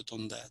reported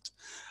on that.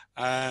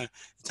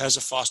 It has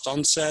a fast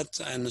onset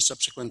and a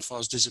subsequent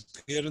fast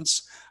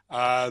disappearance,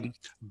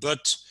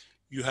 but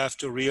you have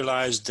to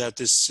realize that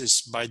this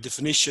is by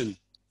definition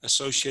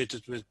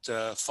associated with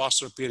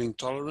faster appearing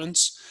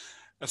tolerance.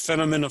 A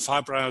phenomenon of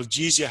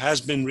hyperalgesia has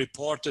been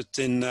reported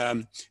in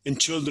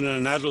children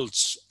and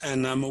adults,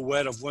 and I'm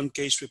aware of one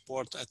case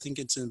report, I think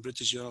it's in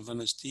British Journal of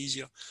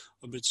Anesthesia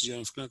or British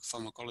Journal of Clinical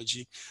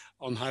Pharmacology,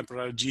 on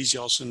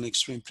hyperalgesia also in an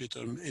extreme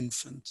preterm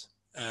infant.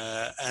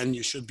 And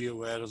you should be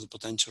aware of the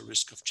potential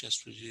risk of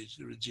chest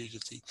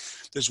rigidity.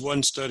 There's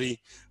one study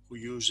who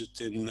used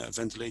it in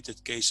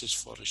ventilated cases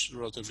for a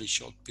relatively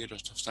short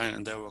period of time,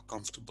 and they were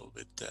comfortable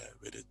with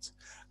it.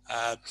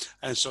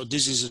 And so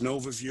this is an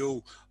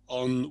overview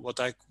on what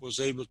I was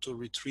able to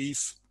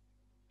retrieve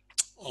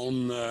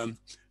on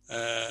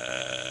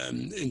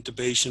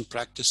intubation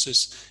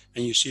practices,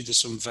 and you see there's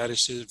some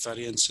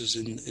variances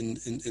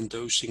in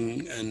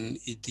dosing and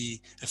the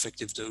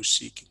effective dose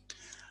seeking.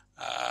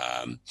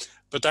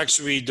 But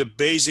actually the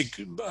basic,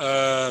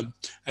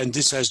 and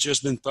this has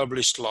just been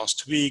published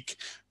last week,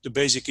 the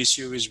basic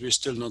issue is we're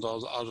still not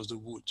out of the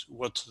wood.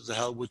 What the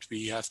hell would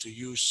we have to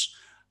use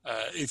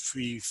if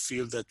we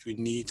feel that we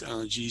need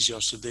analgesia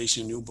or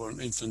sedation in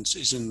newborn infants?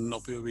 Is an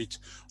opioid,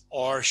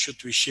 or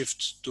should we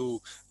shift to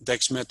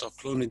dexmet or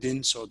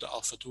clonidine, so the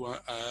alpha-2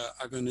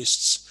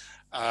 agonists?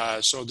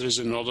 So there's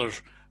another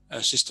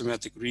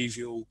systematic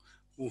review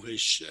who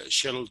is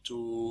scheduled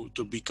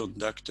to be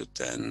conducted,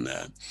 and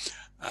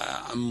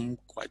I'm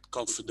quite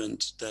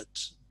confident that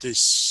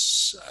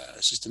this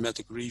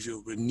systematic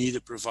review will neither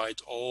provide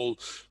all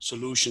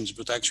solutions,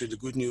 but actually the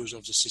good news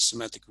of the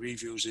systematic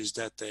reviews is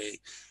that they,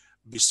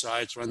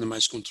 besides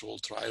randomized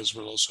controlled trials,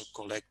 will also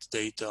collect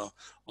data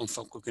on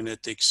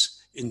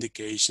pharmacokinetics,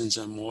 indications,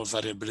 and more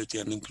variability,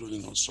 and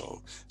including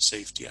also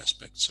safety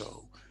aspects.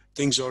 So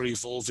things are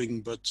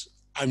evolving, but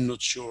I'm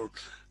not sure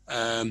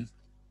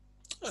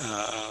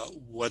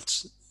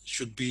what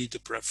should be the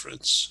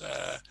preference.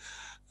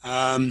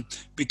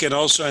 We can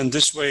also, and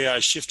this way I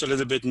shift a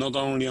little bit, not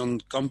only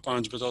on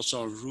compounds, but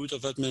also on route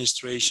of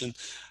administration.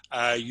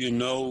 You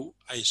know,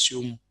 I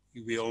assume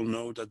we all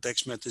know that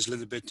dexmet is a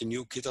little bit the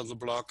new kid on the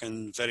block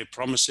and very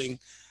promising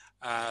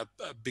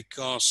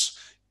because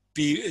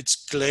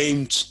it's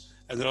claimed,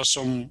 and there are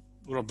some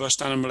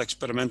robust animal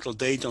experimental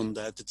data on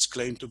that, it's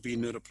claimed to be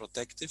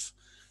neuroprotective.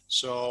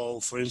 So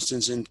for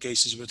instance, in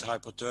cases with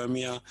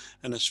hypothermia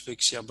and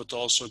asphyxia, but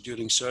also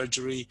during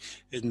surgery,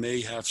 it may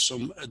have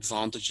some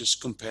advantages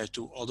compared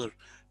to other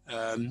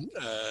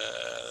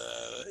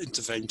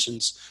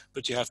interventions.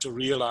 But you have to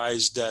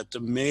realize that the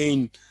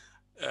main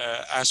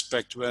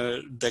aspect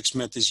where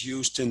dexmet is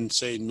used in,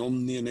 say,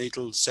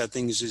 non-neonatal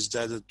settings is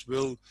that it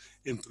will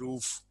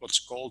improve what's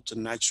called the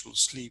natural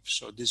sleep.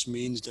 So this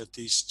means that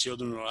these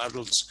children or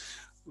adults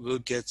will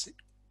get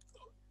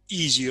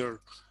easier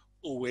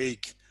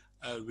awake,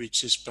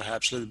 which is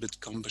perhaps a little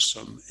bit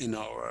cumbersome in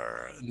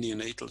our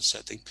neonatal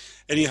setting.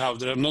 Anyhow,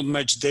 there are not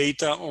much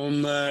data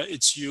on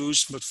its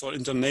use, but for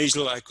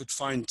intranasal, I could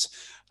find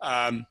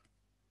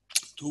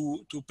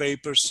two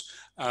papers,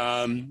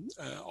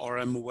 or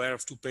I'm aware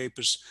of two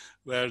papers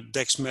where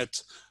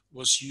dexmet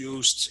was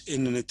used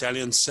in an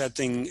Italian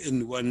setting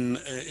in one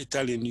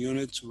Italian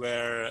unit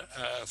where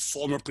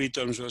former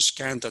preterms were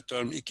scanned at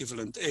term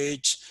equivalent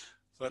age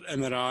for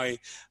MRI,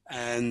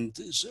 and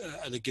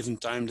at a given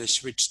time they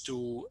switched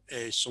to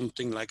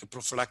something like a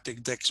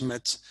prophylactic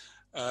dexmet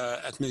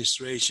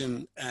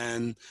administration,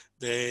 and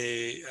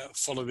they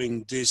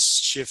following this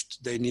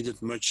shift, they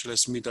needed much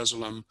less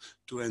midazolam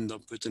to end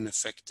up with an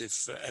effective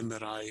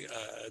MRI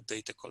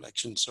data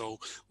collection. So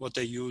what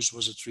they used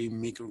was a 3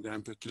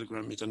 microgram per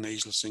kilogram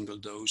intranasal single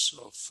dose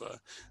of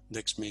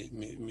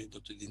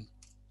dexmedetomidine.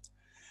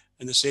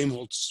 And the same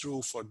holds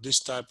true for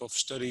this type of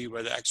study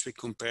where they actually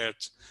compared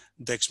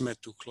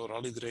dexmed to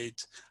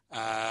chlorhydrate.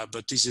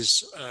 But this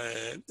is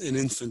in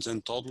infants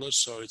and toddlers,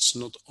 so it's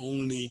not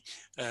only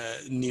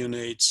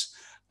neonates.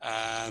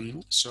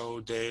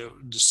 So they,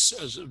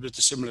 with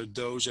a similar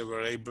dose, they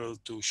were able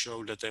to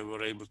show that they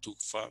were able to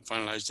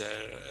finalize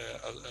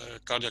their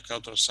cardiac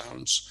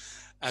ultrasounds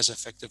as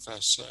effective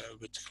as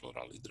with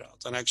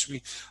chlorhydrate. And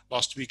actually,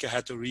 last week I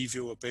had to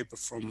review a paper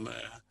from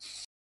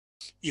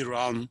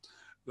Iran,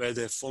 where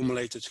they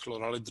formulated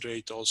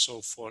chlorhydrate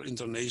also for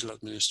intranasal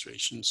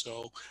administration.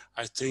 So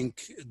I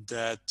think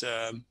that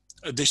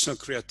additional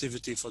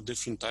creativity for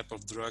different type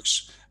of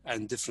drugs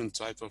and different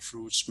type of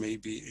routes may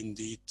be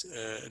indeed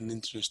an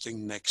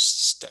interesting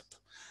next step.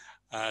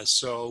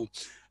 So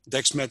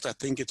dexmed, I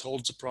think it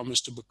holds the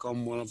promise to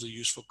become one of the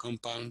useful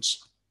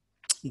compounds.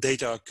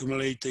 Data are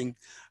accumulating.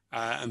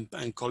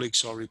 And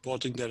colleagues are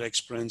reporting their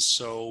experience.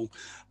 So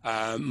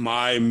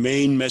my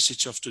main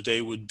message of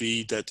today would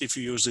be that if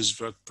you use this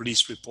drug,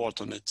 please report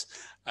on it,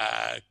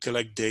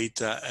 collect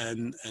data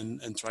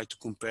and try to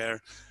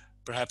compare,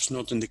 perhaps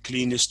not in the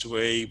cleanest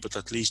way, but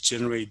at least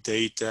generate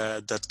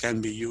data that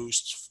can be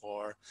used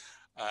for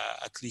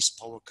at least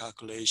power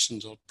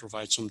calculations or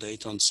provide some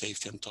data on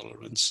safety and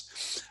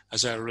tolerance.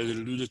 As I already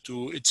alluded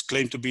to, it's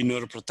claimed to be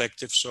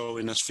neuroprotective. So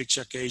in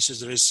asphyxia cases,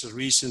 there is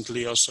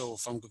recently also a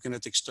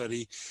pharmacokinetic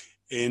study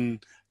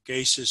in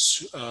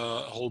cases,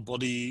 whole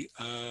body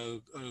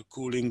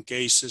cooling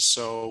cases,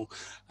 so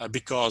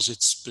because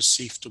it's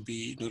perceived to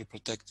be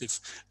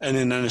neuroprotective, and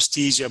in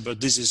anesthesia, but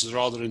this is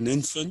rather in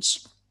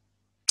infants.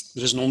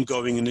 There is an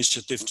ongoing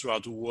initiative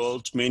throughout the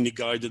world, mainly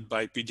guided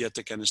by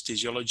pediatric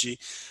anesthesiology,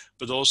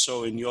 but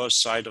also in your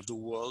side of the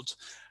world.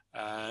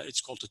 It's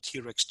called the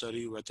T-REX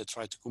study, where they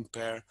try to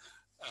compare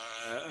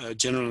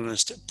general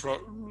anesthesia.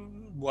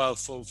 Well,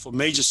 for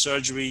major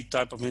surgery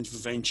type of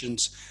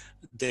interventions,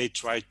 they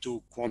try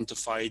to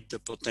quantify the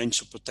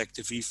potential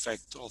protective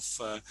effect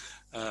of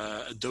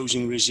a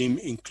dosing regime,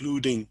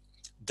 including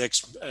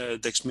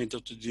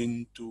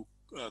dexmedetomidine to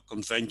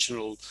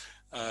conventional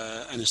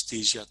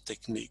anesthesia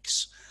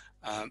techniques.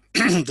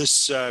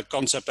 This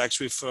concept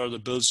actually further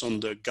builds on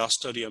the GAS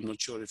study. I'm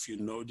not sure if you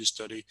know this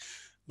study,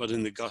 but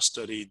in the GAS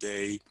study,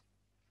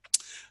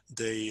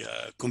 they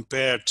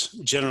compared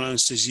general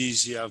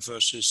anesthesia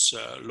versus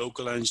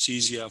local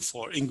anesthesia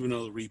for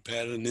inguinal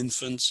repair in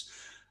infants,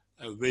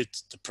 with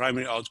the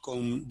primary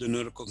outcome, the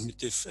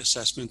neurocognitive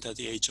assessment at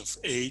the age of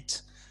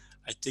 8.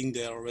 I think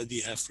they already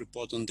have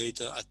report on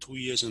data at 2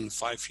 years and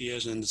 5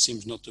 years, and it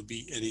seems not to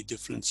be any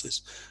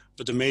differences.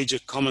 But the major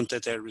comment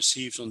that I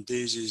received on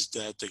this is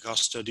that the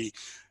GAS study,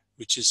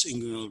 which is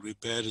inguinal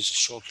repair, is a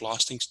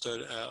short-lasting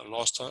study,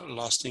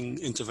 lasting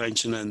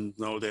intervention, and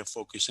now they're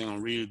focusing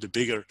on really the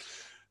bigger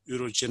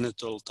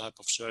urogenital type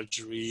of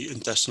surgery,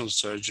 intestinal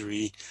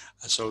surgery,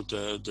 so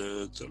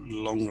the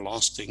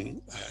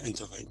long-lasting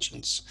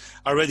interventions.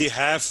 I already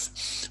have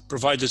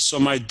provided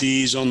some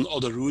ideas on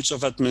other routes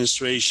of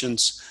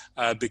administrations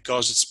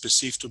because it's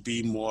perceived to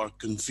be more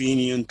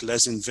convenient,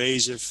 less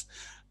invasive.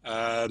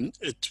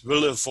 It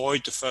will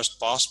avoid the first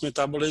pass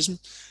metabolism,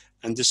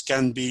 and this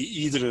can be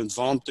either an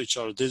advantage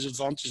or a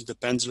disadvantage.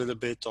 Depends a little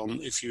bit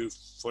on if you,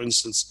 for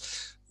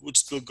instance, would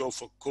still go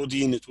for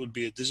codeine, it would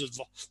be a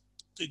disadvantage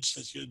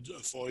that you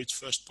avoid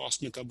first pass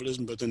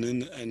metabolism, but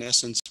in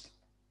essence,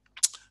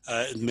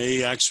 it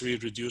may actually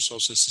reduce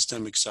also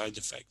systemic side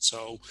effects.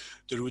 So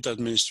the route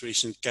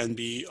administration can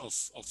be of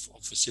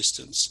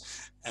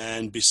assistance.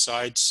 And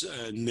besides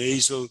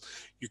nasal,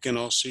 you can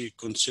also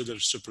consider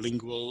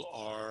sublingual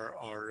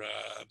or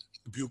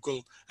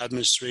buccal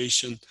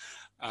administration.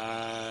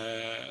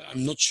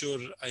 I'm not sure,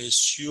 I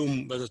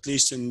assume, but at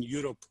least in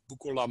Europe,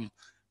 bucolam,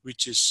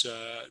 which is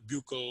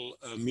buccal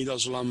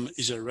midazolam,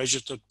 is a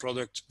registered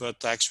product,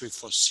 but actually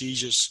for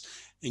seizures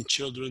in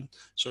children.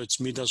 So it's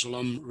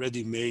midazolam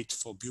ready-made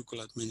for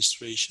buccal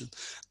administration.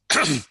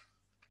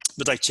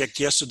 But I checked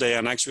yesterday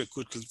and actually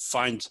could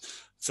find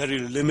very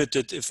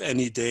limited, if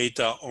any,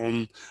 data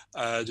on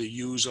the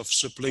use of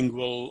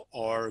sublingual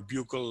or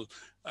buccal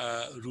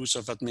routes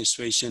of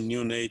administration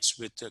neonates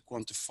with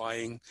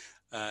quantifying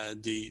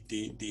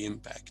the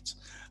impact.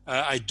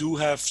 I do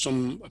have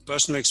some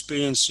personal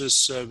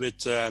experiences with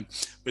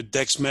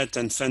dexmed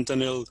and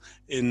fentanyl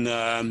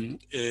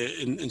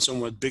in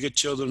somewhat bigger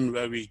children,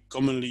 where we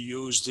commonly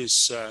use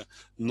this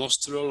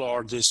nostril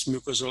or this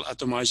mucosal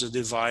atomizer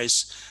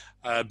device,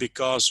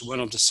 because one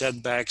of the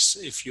setbacks,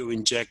 if you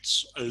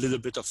inject a little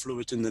bit of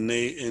fluid in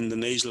the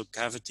nasal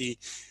cavity,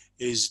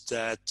 is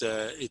that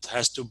it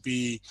has to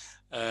be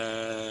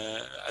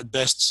at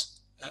best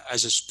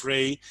as a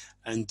spray,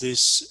 and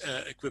this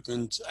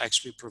equipment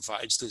actually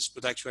provides this.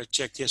 But actually I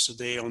checked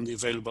yesterday on the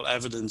available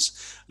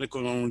evidence, and I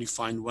could only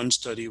find one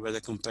study where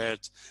they compared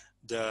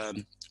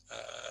the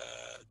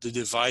the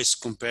device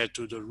compared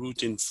to the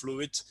routine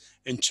fluid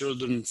in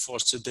children for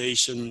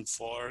sedation,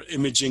 for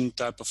imaging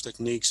type of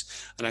techniques,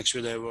 and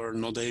actually they were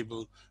not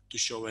able to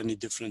show any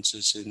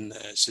differences in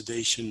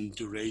sedation,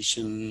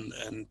 duration,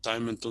 and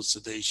time until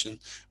sedation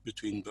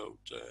between both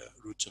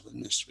routes of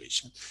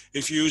administration.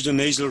 If you use the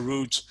nasal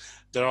route,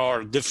 there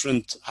are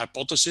different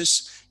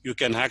hypotheses. You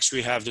can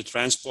actually have the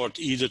transport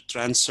either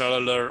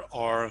transcellular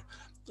or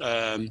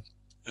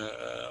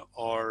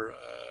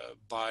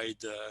by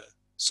the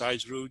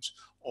side route,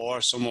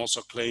 or some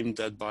also claim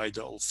that by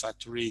the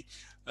olfactory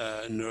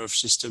nerve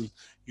system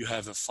you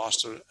have a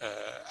faster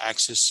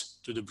access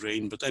to the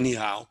brain. But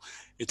anyhow,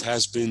 it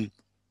has been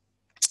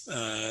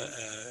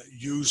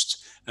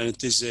used, and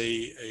it is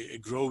a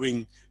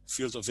growing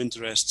field of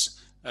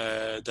interest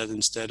that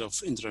instead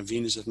of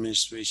intravenous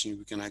administration,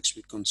 we can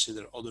actually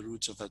consider other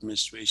routes of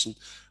administration.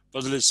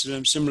 But it's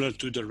similar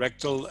to the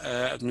rectal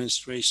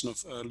administration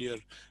of earlier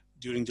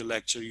during the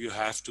lecture. You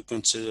have to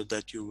consider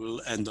that you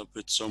will end up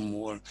with some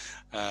more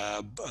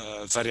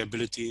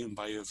variability and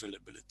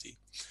bioavailability.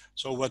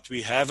 So what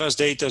we have as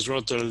data is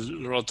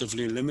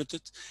relatively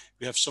limited.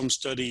 We have some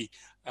study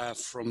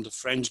from the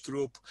French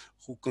group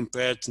who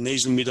compared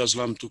nasal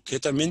midazolam to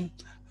ketamine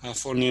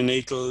for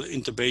neonatal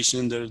intubation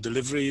in the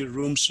delivery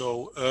room,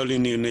 so early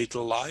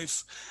neonatal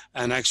life.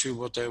 And actually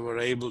what they were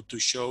able to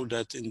show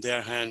that in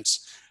their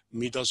hands,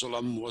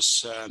 midazolam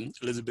was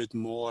a little bit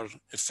more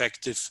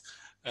effective,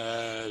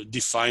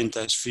 defined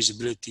as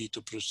feasibility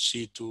to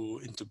proceed to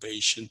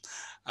intubation,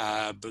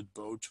 but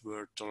both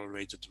were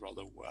tolerated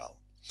rather well.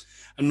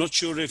 I'm not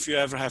sure if you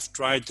ever have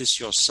tried this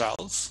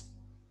yourself,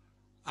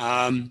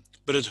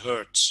 but it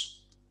hurts.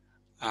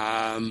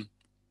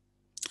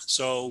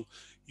 So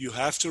you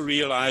have to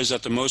realize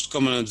that the most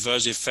common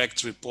adverse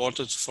effect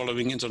reported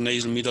following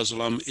intranasal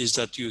midazolam is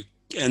that you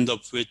end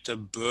up with a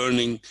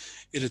burning,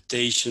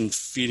 irritation,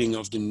 feeling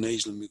of the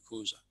nasal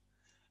mucosa,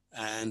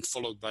 and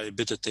followed by a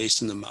bitter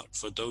taste in the mouth.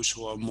 For those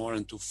who are more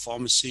into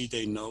pharmacy,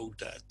 they know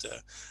that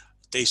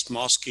taste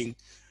masking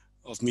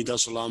of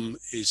midazolam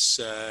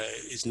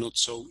is not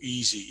so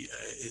easy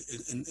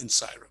in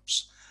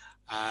syrups.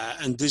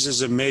 And this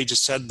is a major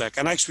setback.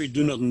 And I actually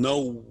do not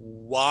know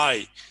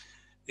why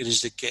it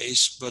is the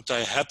case, but I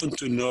happen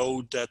to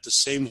know that the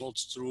same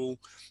holds true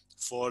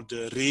for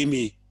the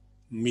Remy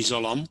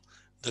midazolam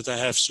that I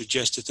have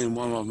suggested in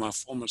one of my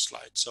former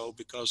slides. So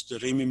because the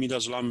Remy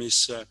midazolam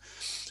is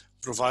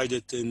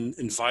provided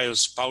in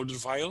vials, powder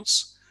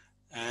vials,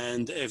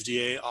 and the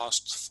FDA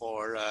asked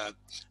for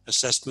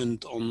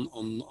assessment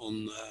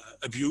on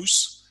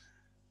abuse.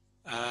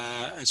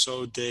 And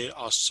so they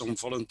asked some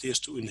volunteers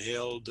to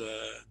inhale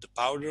the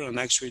powder, and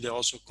actually they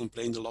also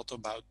complained a lot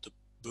about the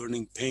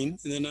burning pain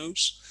in the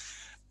nose.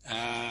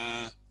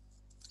 And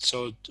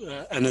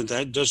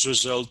that does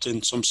result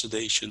in some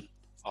sedation,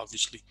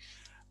 obviously.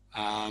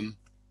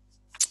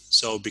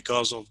 So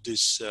because of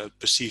this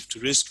perceived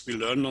risk, we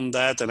learned on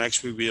that, and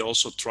actually we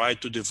also tried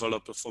to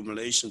develop a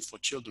formulation for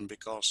children,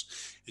 because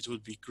it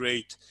would be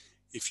great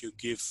if you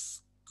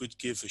could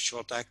give a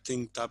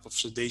short-acting type of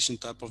sedation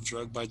type of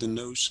drug by the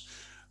nose.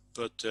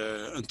 But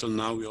until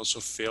now, we also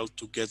failed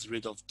to get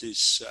rid of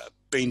this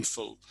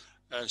painful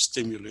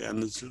stimuli,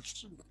 and it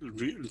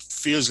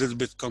feels a little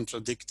bit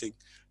contradicting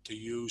to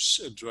use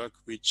a drug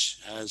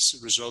which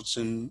results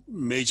in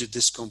major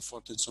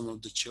discomfort in some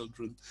of the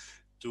children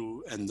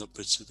to end up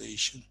with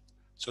sedation.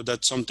 So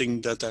that's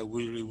something that I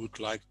really would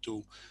like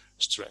to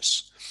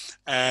stress.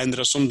 And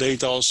there are some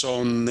data also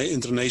on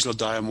intranasal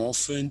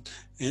diamorphin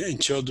in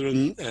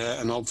children,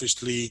 and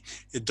obviously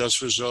it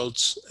does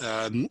result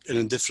in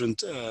a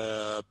different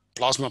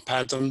plasma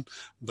pattern,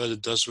 but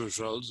it does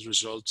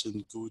result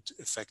in good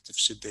effective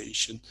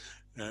sedation,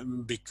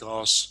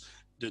 because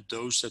the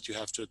dose that you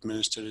have to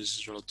administer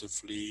is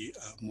relatively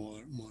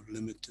more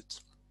limited.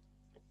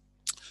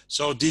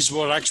 So these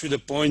were actually the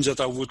points that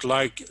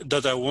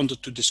I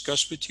wanted to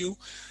discuss with you.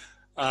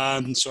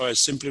 So I'm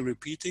simply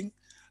repeating.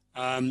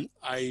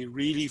 I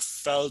really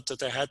felt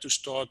that I had to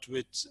start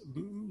with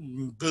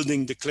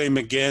building the claim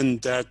again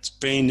that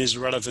pain is a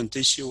relevant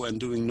issue and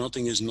doing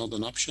nothing is not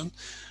an option.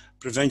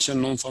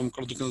 Prevention,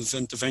 non-pharmacological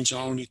intervention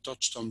I only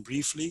touched on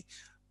briefly,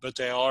 but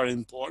they are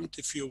important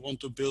if you want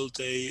to build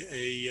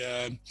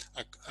a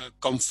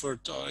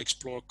comfort or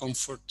explore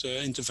comfort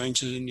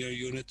intervention in your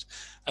unit.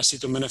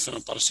 Acetaminophen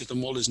and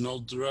paracetamol is no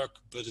drug,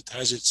 but it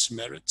has its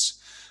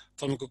merits.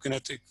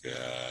 Pharmacokinetic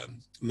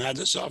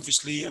matters,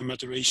 obviously, and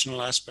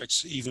maturational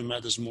aspects even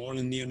matters more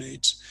in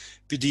neonates.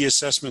 PD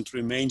assessment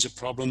remains a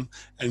problem,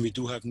 and we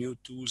do have new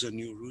tools and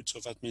new routes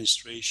of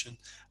administration.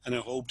 And I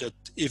hope that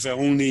if I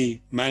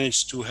only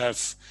manage to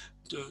have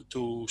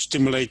to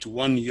stimulate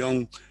one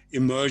young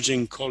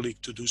emerging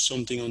colleague to do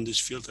something on this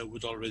field, I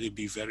would already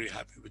be very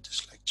happy with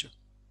this lecture.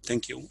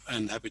 Thank you,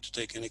 and happy to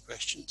take any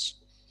questions.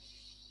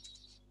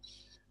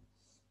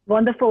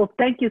 Wonderful.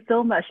 Thank you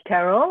so much,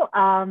 Carol.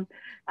 I'm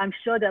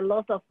sure there are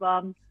lots of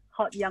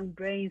hot young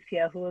brains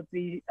here who will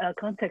be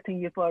contacting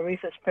you for a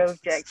research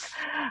project.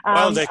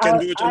 Well, they can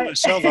do it on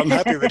themselves. I'm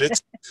happy with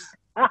it.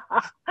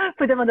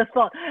 Put them on the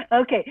spot.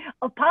 Okay,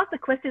 I'll pass the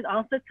question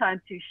answer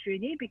time to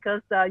Srini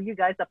because you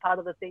guys are part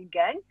of the same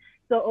gang.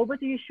 So over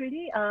to you,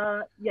 Srini.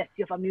 Yes,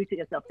 you've unmuted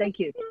yourself. Thank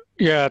you.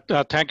 Yeah,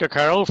 thank you,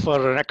 Carol,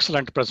 for an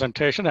excellent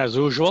presentation as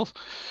usual.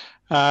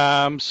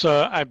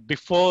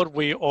 Before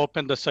we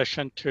open the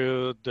session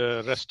to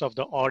the rest of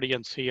the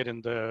audience here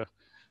in the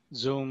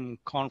Zoom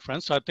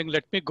conference, I think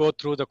let me go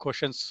through the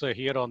questions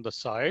here on the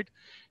side.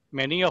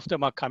 Many of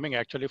them are coming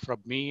actually from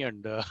me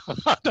and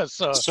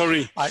others.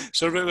 Sorry,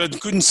 I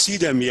couldn't see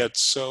them yet.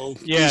 So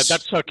yeah,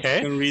 that's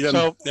okay. can read them.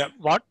 So yeah.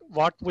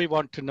 what we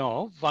want to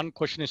know, one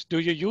question is, do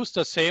you use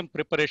the same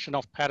preparation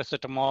of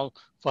paracetamol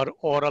for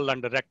oral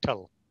and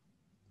rectal?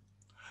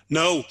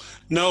 No,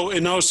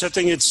 in our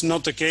setting, it's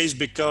not the case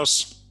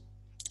because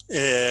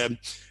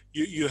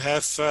you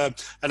have,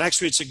 and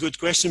actually it's a good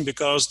question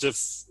because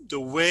the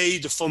way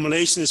the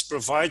formulation is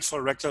provided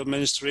for rectal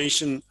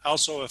administration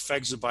also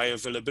affects the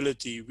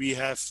bioavailability. We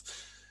have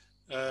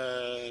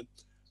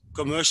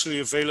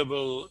commercially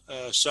available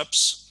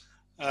subs.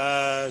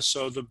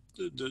 So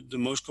the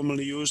most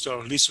commonly used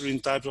are glycerin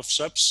type of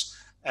subs,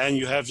 and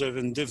you have them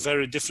in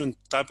very different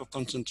type of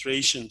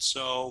concentration.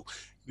 So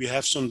we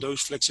have some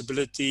dose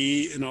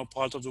flexibility in our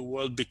part of the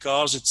world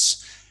because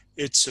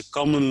it's a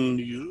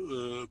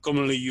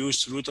commonly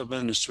used route of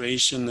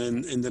administration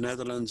in the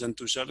Netherlands and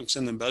to a certain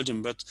extent in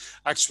Belgium. But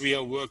actually, I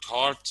worked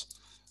hard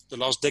the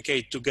last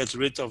decade to get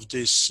rid of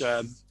this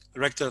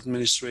rectal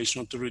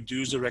administration, or to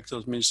reduce the rectal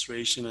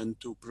administration and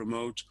to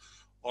promote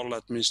oral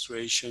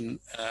administration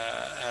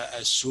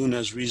as soon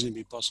as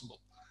reasonably possible,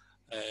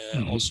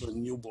 also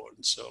in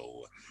newborns.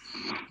 So,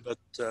 but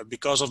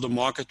because of the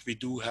market, we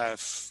do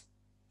have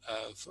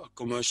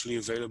commercially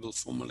available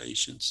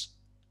formulations.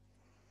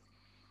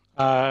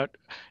 Like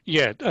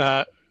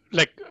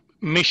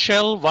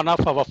Michelle, one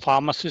of our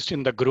pharmacists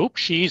in the group,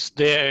 she's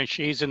there,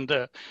 she's in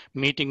the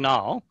meeting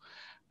now.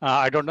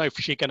 I don't know if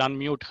she can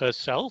unmute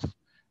herself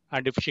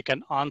and if she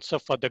can answer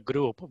for the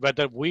group,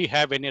 whether we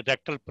have any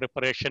rectal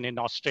preparation in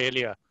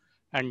Australia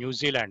and New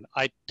Zealand.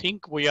 I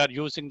think we are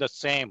using the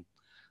same.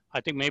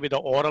 I think maybe the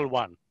oral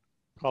one,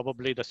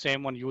 probably the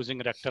same one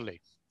using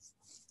rectally.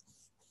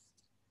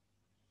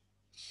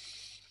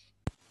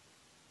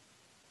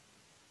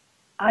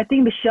 I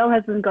think Michelle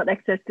hasn't got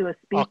access to a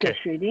speaker, okay.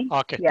 Srini.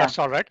 Okay, yeah. That's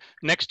all right.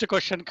 Next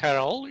question,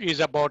 Carol, is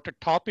about a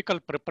topical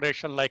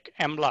preparation like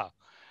EMLA.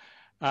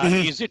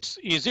 Is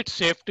it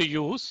safe to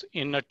use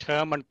in a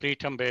term and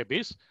preterm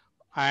babies?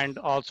 And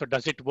also,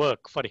 does it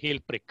work for heel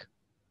prick?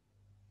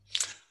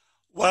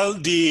 Well,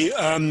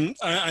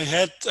 I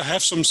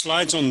have some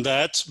slides on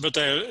that, but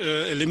I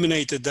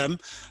eliminated them.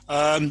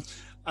 I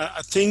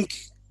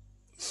think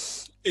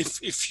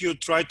if you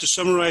try to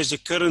summarize the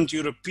current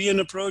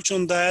European approach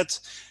on that,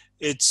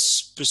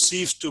 it's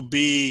perceived to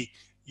be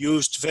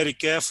used very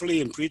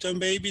carefully in preterm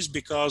babies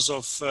because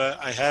of,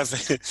 I have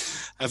a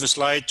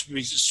slide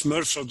with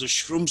Smurfs or the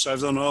Shrooms, I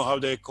don't know how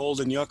they're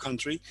called in your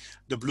country,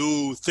 the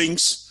blue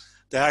things.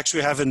 They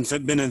actually haven't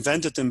been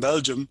invented in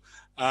Belgium.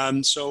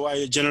 So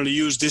I generally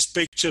use this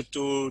picture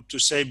to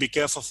say be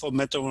careful for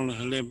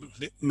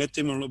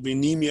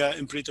methemoglobinemia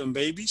in preterm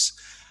babies.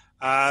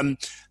 And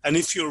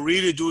if you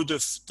really do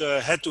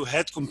the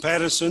head-to-head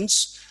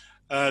comparisons,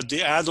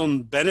 the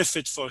add-on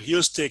benefit for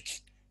heel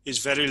stick is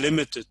very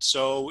limited.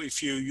 So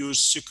if you use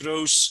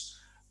sucrose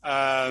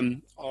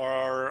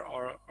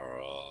or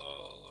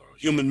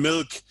human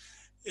milk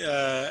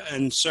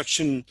and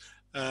suction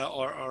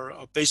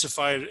or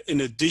pacifier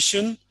in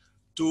addition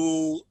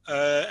to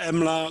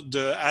EMLA,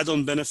 the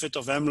add-on benefit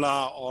of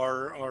EMLA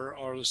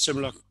or a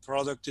similar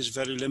product is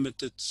very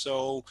limited.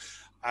 So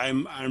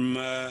I'm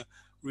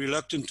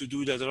reluctant to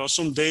do that. There are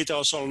some data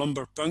also on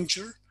lumbar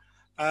puncture,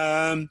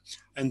 and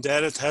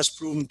there it has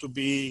proven to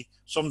be,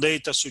 some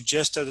data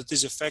suggest that it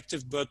is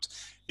effective, but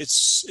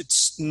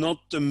it's not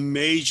a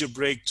major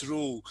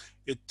breakthrough.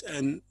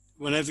 And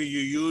whenever you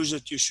use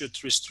it, you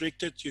should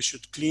restrict it, you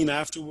should clean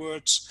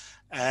afterwards,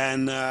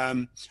 and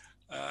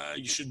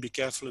you should be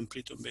careful in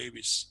preterm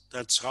babies.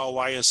 That's how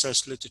I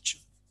assess literature.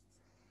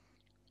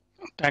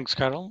 Thanks,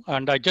 Carol.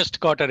 And I just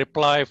got a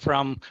reply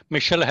from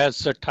Michelle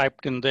has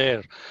typed in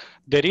there.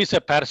 There is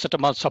a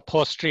paracetamol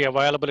suppository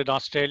available in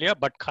Australia,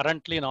 but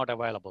currently not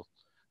available.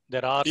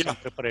 There are some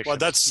preparations. Well,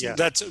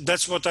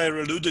 that's what I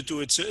alluded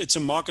to. It's a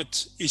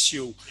market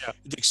issue. Yeah.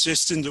 It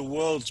exists in the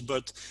world,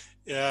 but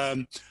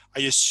I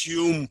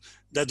assume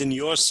that in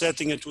your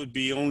setting it would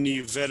be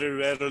only very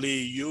rarely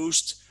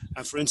used.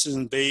 And for instance,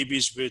 in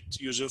babies with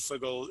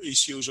esophageal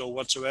issues or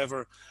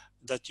whatsoever,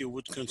 that you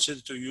would consider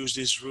to use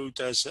this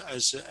route as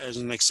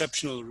an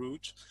exceptional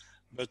route.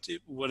 But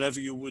whenever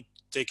you would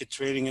take a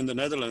training in the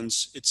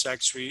Netherlands, it's a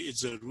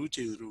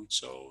routine route.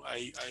 So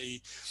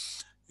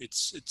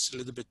it's a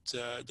little bit,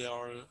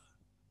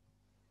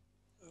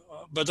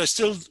 but I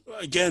still,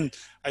 again,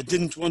 I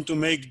didn't want to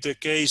make the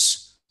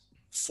case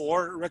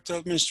for rectal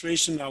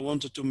administration. I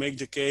wanted to make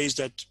the case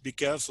that be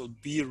careful,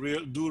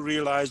 do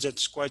realize that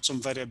there's quite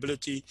some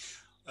variability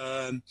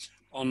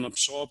on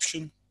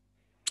absorption.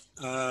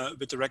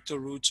 with the rectal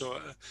route. So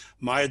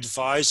my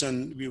advice,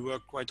 and we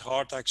work quite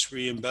hard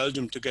actually in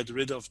Belgium to get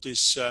rid of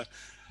this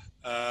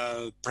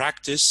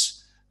practice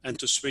and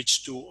to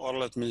switch to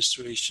oral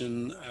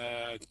administration,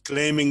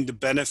 claiming the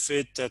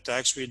benefit that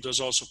actually it does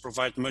also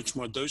provide much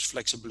more dose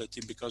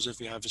flexibility, because if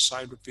you have a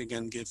syrup, you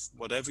can give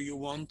whatever you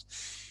want.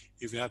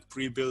 If you have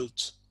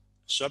pre-built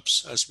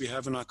subs, as we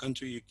have in our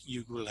country,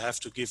 you will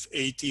have to give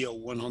 80 or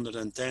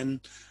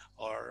 110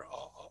 or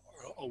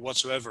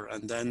whatsoever.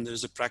 And then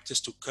there's a practice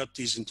to cut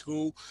these in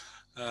two,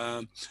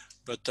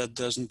 but that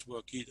doesn't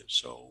work either.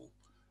 So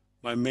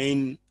my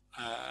main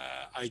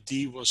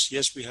idea was,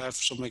 yes, we have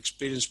some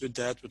experience with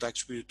that, but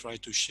actually we try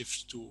to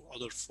shift to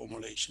other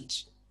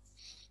formulations.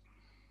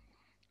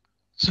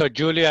 So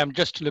Julie, I'm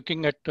just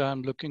looking at,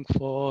 I'm looking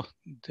for,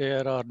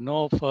 there are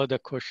no further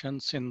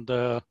questions in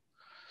the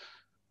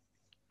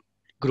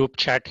group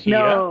chat here.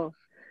 No.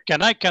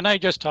 Can I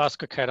just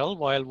ask Carol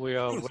while we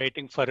are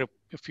waiting for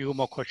a few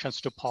more questions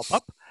to pop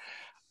up?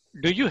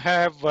 Do you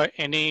have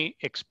any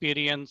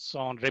experience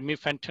on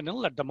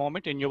remifentanil at the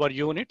moment in your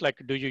unit? Like,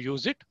 do you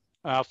use it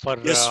for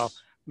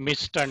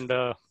mist and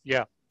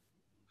yeah?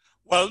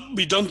 Well,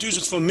 we don't use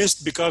it for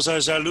mist because,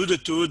 as I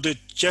alluded to, the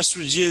chest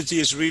rigidity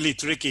is really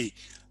tricky.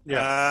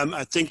 Yeah.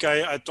 I think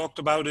I talked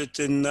about it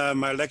in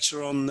my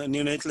lecture on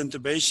neonatal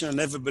intubation. I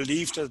never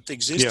believed that it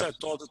existed. Yeah. I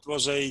thought it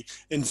was a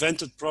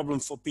invented problem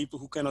for people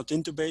who cannot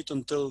intubate,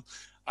 until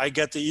I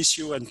get the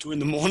issue at 2 in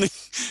the morning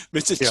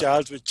with a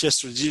child with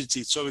chest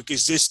rigidity. So it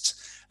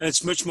exists, and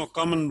it's much more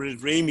common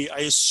with REMI. I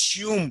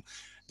assume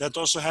that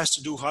also has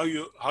to do how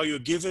you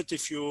give it.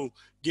 If you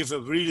give a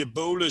really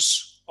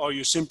bolus or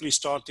you simply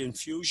start the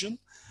infusion,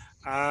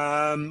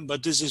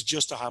 but this is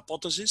just a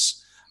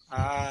hypothesis.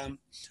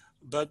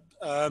 But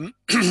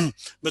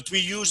we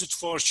use it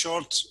for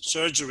short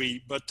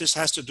surgery, but this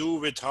has to do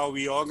with how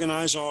we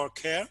organize our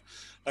care.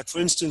 Like, for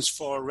instance,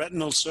 for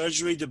retinal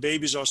surgery, the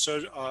babies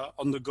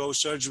undergo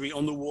surgery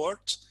on the ward.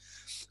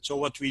 So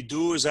what we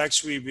do is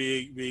actually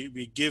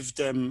we give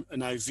them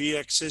an IV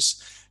access.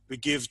 We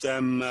give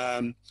them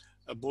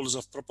a bolus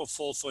of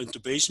propofol for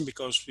intubation,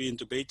 because we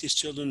intubate these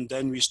children.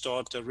 Then we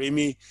start a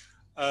REMI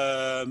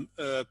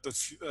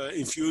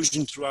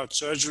infusion throughout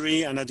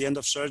surgery, and at the end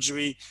of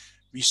surgery,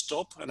 we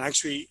stop. And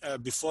actually,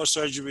 before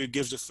surgery, we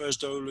give the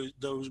first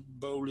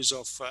bolus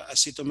of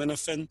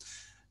acetaminophen,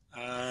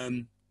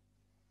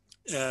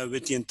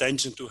 with the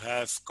intention to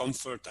have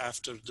comfort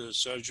after the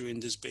surgery in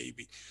this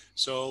baby.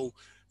 So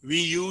we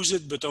use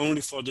it, but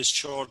only for this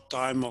short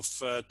time of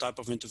type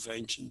of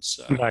interventions.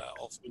 Right.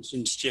 Of, for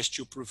instance, chest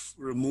tube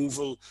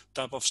removal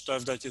type of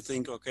stuff that you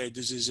think, okay,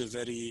 this is a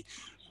very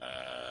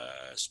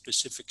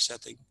specific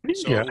setting.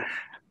 So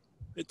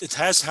it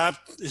has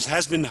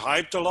been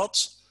hyped a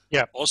lot.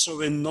 Yeah.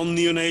 Also in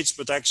non-neonates,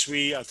 but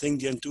actually I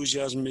think the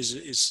enthusiasm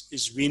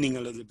is weaning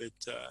a little bit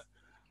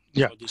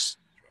for this.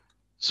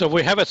 So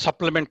we have a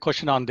supplement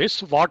question on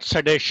this. What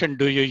sedation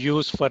do you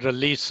use for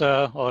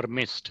Elisa or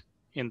mist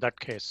in that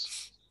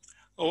case?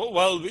 Oh,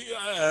 well,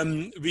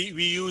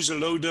 we use a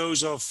low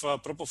dose of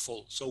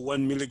propofol, so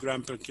 1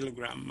 milligram per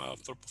kilogram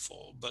of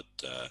propofol. But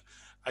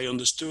I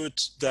understood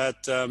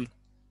that, and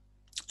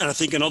I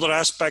think another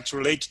aspect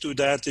related to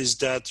that is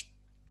that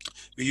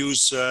we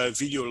use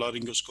video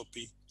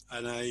laryngoscopy,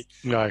 and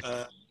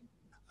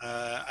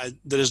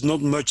there is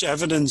not much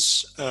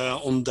evidence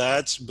on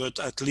that, but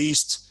at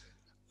least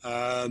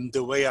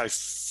the way I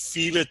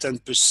feel it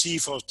and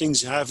perceive how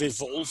things have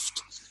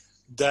evolved,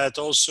 that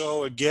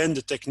also, again,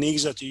 the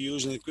techniques that you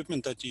use and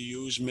equipment that you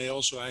use may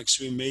also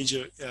actually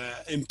major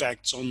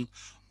impacts on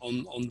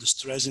the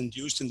stress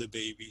induced in the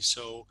baby.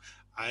 So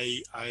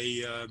I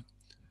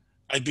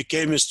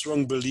became a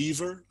strong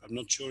believer. I'm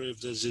not sure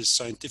if this is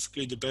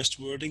scientifically the best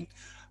wording,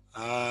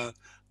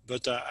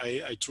 but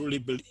I truly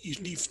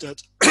believe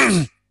that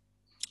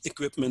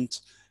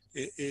equipment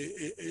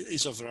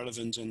is of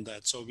relevance on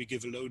that. So we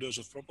give a low dose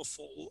of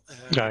propofol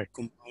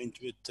combined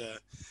with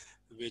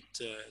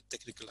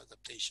technical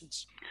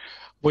adaptations.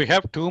 We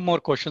have 2 more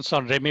questions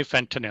on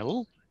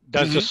remifentanil.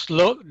 Does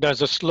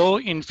a slow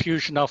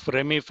infusion of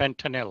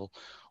remifentanil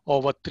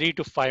over 3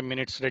 to 5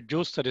 minutes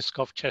reduce the risk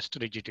of chest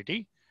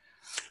rigidity?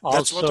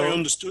 That's what I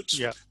understood.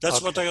 Yeah,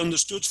 that's what I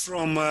understood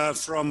from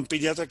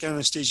pediatric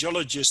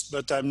anesthesiologists,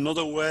 but I'm not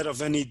aware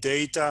of any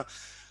data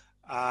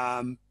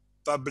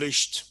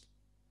published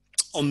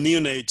on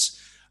neonates.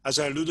 As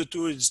I alluded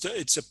to,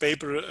 it's a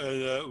paper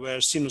where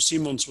Sino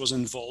Simons was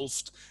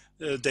involved.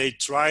 They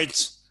tried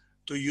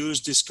to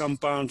use this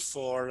compound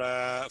for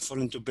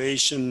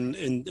intubation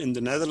in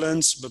the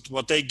Netherlands, but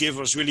what they give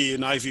was really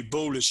an IV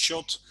bolus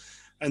shot,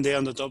 and they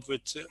ended up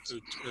with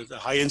a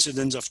high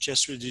incidence of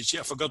chest rigidity.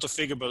 I forgot the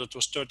figure, but it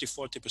was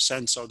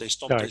 30–40%, so they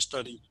stopped their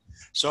study.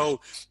 So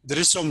there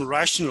is some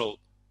rationale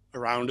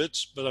around it,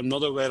 but I'm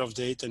not aware of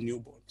data in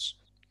newborns.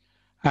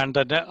 And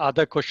the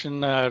other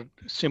question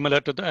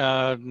similar to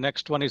the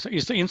next one is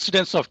the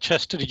incidence of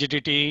chest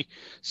rigidity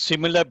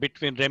similar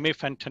between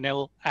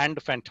remifentanil and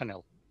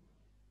fentanyl?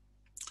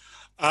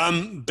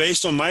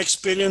 Based on my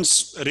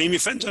experience,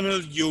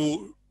 remifentanil,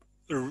 you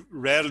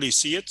rarely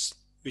see it,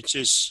 which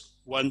is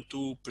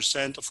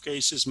 1-2% of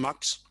cases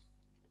max.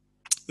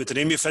 With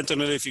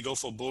remifentanil, if you go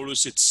for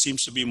bolus, it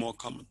seems to be more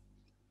common.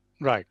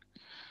 Right.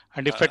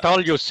 And if at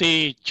all you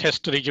see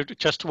chest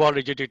wall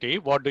rigidity,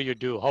 what do you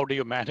do? How do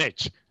you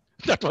manage?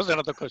 That was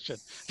another question.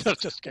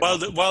 Just came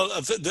up.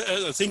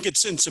 I think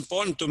it's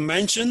important to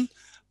mention,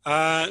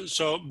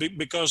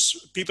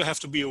 because people have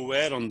to be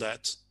aware on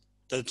that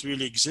it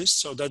really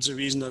exists. So that's the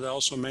reason that I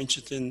also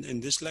mentioned in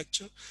this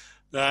lecture.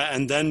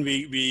 And then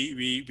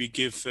we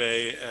give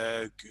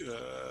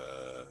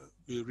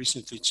we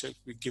recently checked,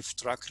 we give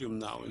tracrolium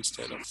now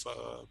instead of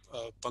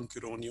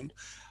pancuronium.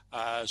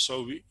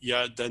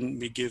 Then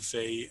we give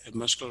a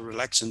muscular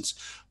relaxant.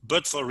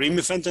 But for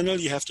remifentanil,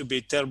 you have to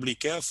be terribly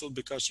careful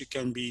because you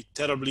can be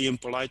terribly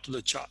impolite to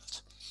the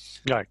child.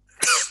 Right.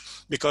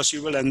 Because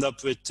you will end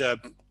up with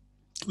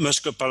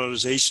muscular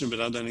paralyzation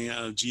without any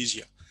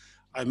analgesia.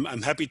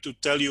 I'm happy to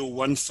tell you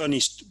one funny,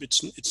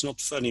 it's not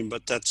funny,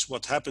 but that's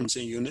what happens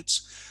in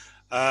units.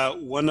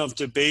 One of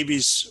the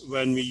babies,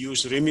 when we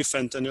use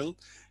remifentanil,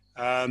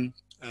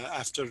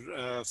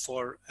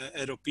 for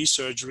ROP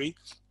surgery,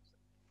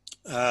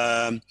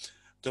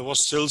 there was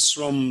still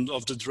some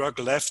of the drug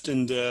left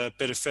in the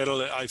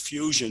peripheral eye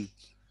fusion,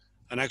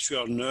 and actually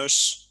our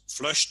nurse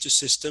flushed the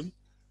system,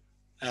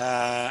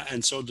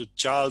 and so the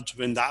child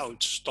went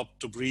out,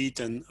 stopped to breathe,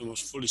 and was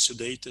fully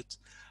sedated.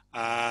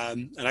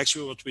 And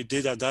actually what we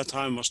did at that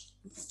time was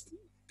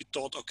we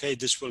thought, okay,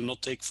 this will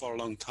not take for a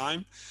long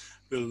time.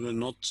 We will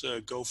not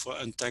go for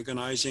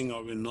antagonizing,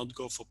 or will not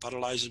go for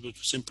paralyzers, but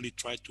simply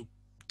try to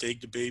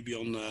take the baby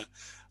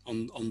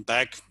on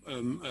back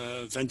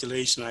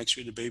ventilation.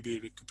 Actually, the baby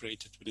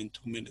recuperated within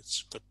 2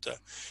 minutes. But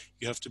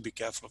you have to be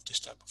careful of this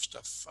type of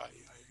stuff. I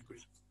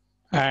agree.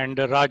 And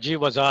Raji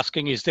was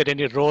asking, is there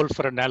any role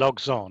for an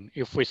naloxone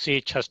if we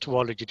see chest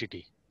wall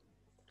rigidity?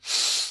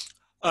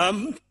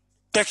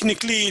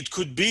 Technically, it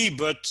could be,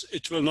 but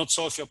it will not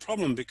solve your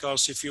problem,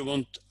 because if you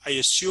want, I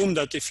assume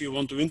that if you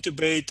want to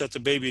intubate, that the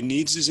baby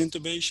needs this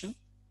intubation.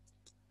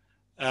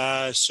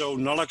 So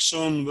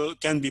naloxone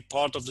can be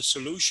part of the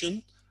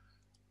solution,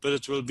 but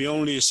it will be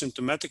only a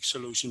symptomatic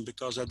solution,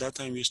 because at that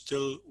time you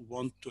still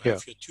want to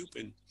have your tube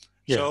in.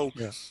 So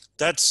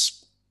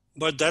that's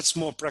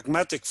more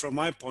pragmatic from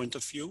my point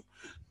of view.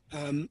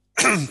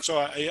 So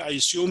I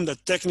assume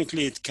that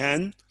technically it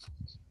can,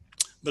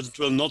 but it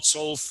will not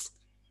solve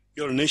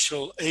your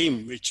initial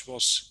aim, which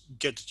was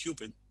get the tube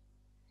in.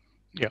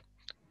 Yeah.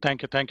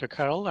 Thank you,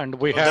 Carol. And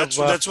we have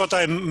that's what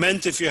I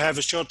meant. If you have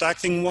a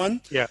short-acting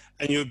one,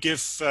 and you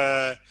give,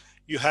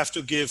 you have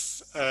to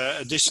give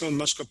additional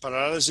muscular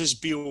paralysis.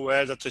 Be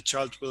aware that the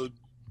child will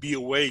be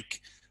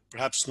awake,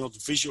 perhaps not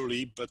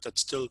visually, but that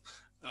still,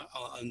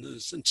 and the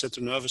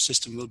central nervous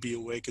system will be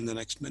awake in the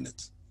next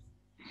minute.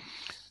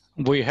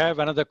 We have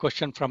another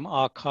question from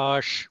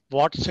Akash.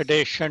 What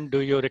sedation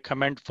do you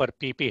recommend for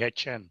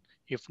PPHN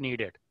if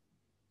needed?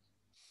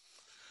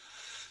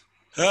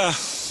 Well,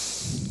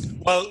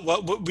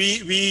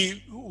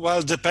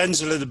 it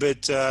depends a little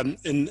bit. I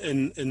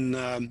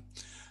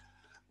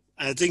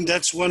think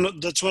that's one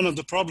of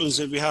the problems,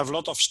 that we have a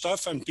lot of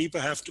stuff and people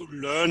have to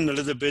learn a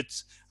little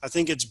bit. I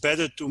think it's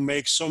better to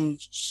make some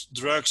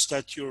drugs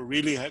that you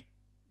really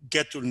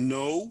get to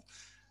know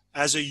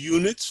as a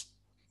unit,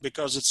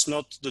 because it's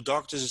not the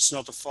doctors, it's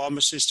not the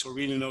pharmacist who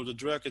really know the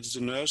drug, it's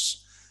the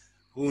nurse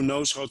who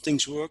knows how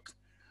things work,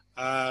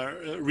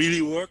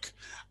 really work.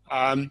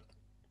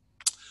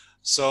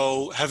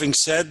 So having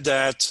said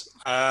that,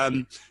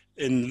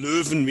 in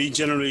Leuven, we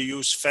generally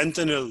use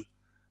fentanyl,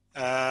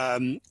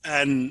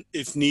 and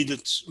if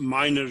needed,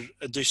 minor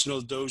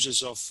additional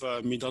doses of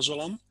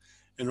midazolam.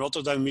 In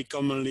Rotterdam, we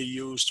commonly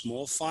use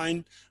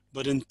morphine,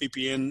 but in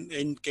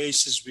PPN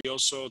cases, we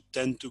also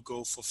tend to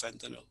go for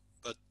fentanyl.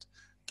 But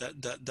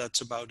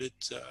that's about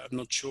it. I'm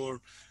not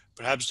sure.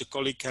 Perhaps the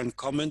colleague can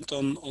comment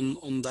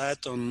on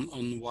that,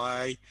 on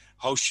why,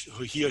 how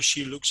he or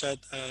she looks at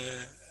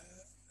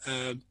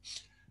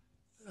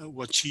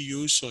what she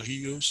uses or he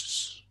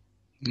uses.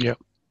 Yeah.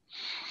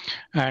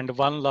 And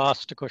one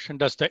last question.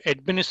 Does the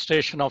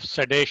administration of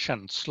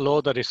sedation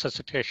slow the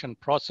resuscitation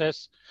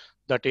process,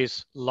 that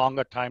is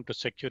longer time to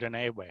secure an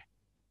airway?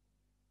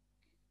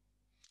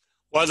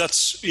 Well,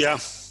 that's a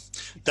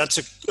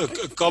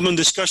common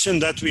discussion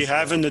that we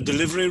have in the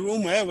delivery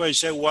room, where you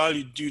say, well,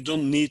 you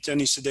don't need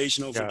any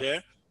sedation over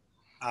there,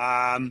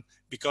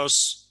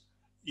 because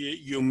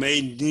you may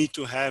need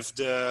to have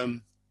the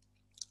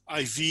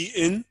IV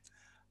in.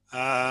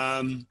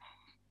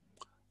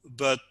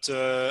 But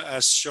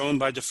as shown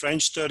by the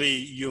French study,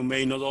 you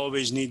may not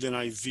always need an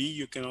IV.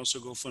 You can also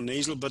go for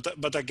nasal.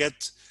 But I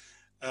get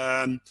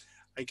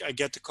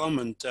the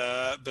comment.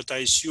 But I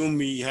assume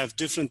we have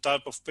different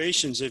type of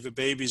patients. If a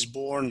baby is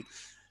born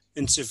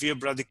in severe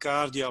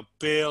bradycardia,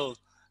 pale,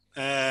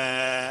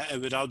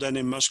 and without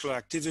any muscular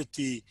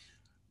activity,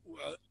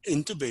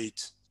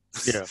 intubate,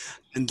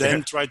 and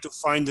then try to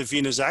find the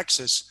venous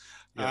access.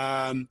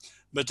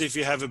 But if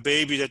you have a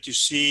baby that you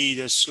see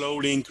that's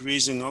slowly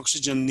increasing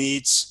oxygen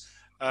needs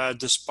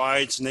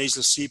despite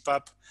nasal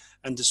CPAP,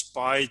 and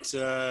despite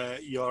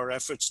your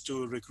efforts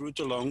to recruit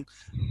along,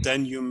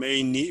 then you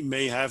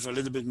may have a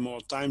little bit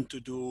more time to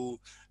do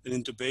an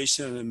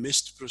intubation and a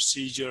mist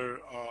procedure,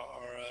 or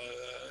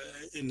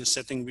in a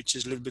setting which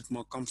is a little bit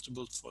more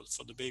comfortable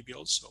for the baby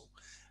also.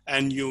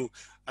 And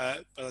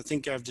but I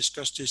think I've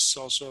discussed this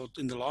also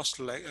in the last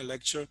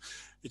lecture.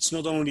 It's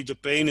not only the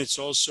pain, it's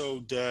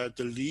also the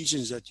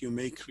lesions that you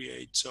may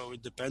create. So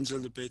it depends a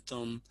little bit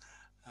on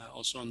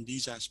also on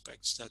these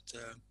aspects that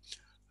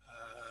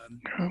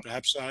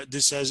perhaps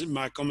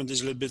my comment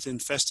is a little bit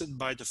infested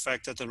by the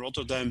fact that in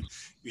Rotterdam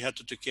we had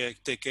to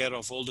take care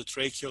of all the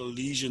tracheal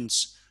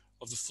lesions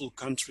of the full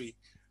country.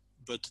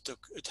 But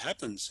it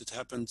happens,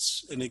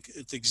 and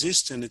it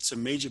exists, and it's a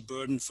major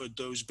burden for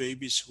those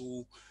babies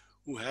who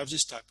have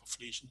this type of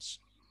lesions.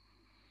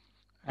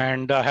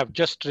 And I have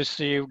just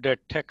received a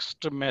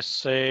text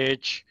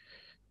message.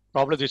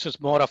 Probably this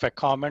is more of a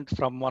comment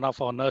from one of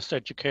our nurse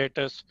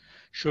educators.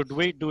 Should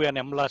we do an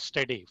EMLA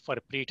study for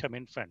preterm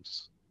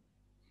infants?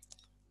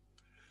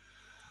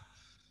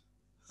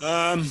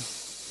 Well,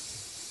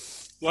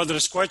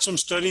 there's quite some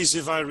studies,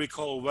 if I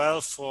recall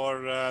well,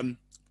 for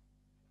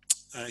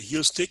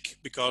heel stick,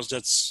 because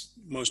that's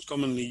most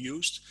commonly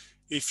used.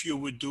 If you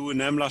would do an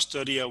EMLA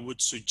study, I would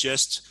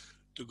suggest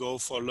to go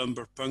for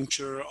lumbar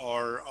puncture,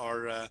 or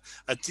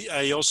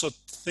I also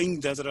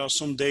think that there are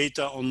some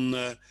data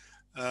on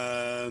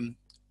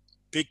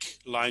PIC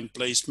line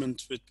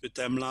placement with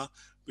EMLA,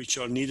 which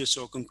are needed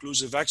so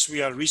conclusive.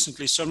 Actually, I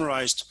recently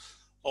summarized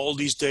all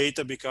these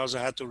data because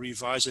I had to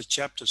revise a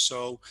chapter.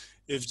 So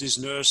if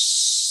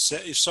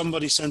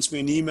somebody sends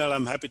me an email,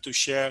 I'm happy to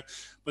share.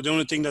 But the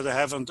only thing that I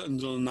have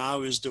until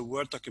now is the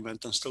Word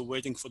document. I'm still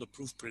waiting for the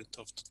proof print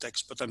of the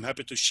text, but I'm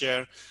happy to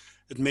share.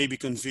 It may be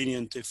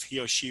convenient if he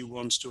or she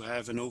wants to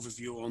have an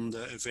overview on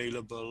the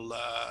available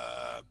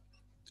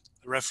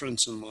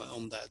reference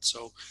on that.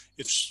 So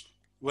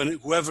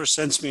whoever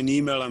sends me an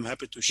email, I'm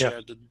happy to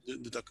share the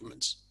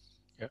documents.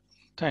 Yeah,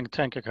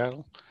 thank you,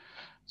 Carol.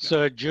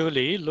 So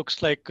Julie,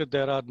 looks like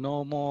there are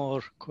no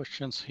more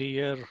questions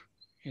here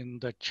in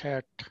the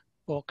chat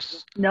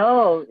box.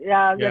 No,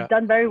 you've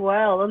done very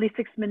well. Only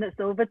 6 minutes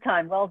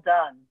overtime. Well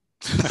done.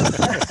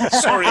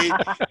 Sorry.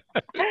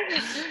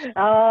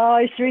 Oh,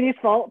 it's Srini's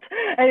fault.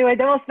 Anyway,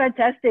 that was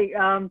fantastic.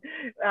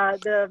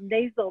 The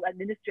nasal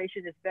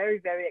administration is very,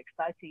 very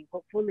exciting.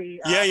 Hopefully,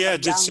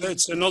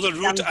 it's another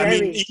route. I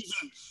mean,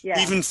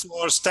 even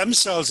for stem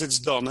cells, it's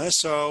done.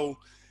 So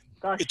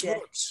it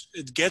works.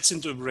 It gets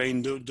into the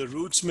brain. The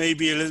routes may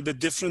be a little bit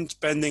different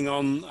depending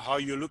on how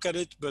you look at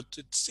it, but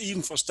it's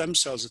even for stem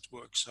cells it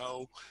works.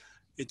 So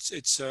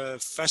it's a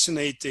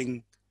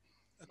fascinating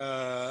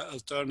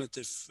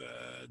alternative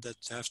that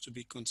has to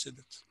be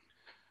considered.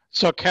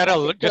 So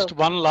Carol, just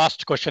one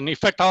last question.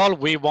 If at all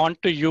we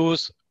want to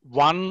use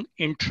one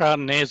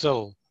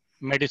intranasal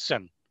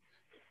medicine,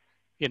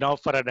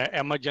 for an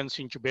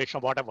emergency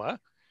intubation, whatever,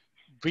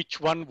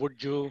 which one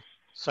would you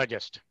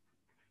suggest?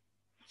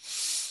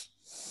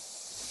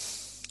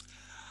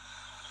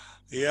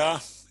 Yeah,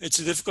 it's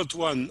a difficult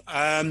one.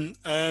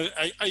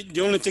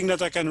 The only thing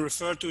that I can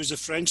refer to is a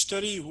French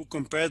study who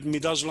compared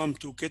midazolam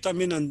to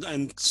ketamine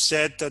and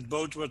said that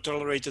both were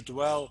tolerated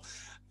well,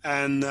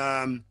 and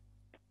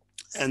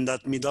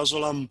that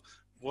midazolam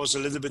was a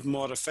little bit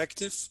more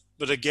effective.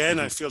 But again,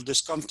 I feel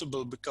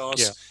discomfortable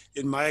because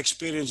in my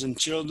experience in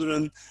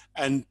children,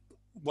 and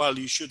while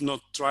you should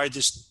not try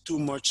this too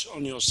much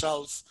on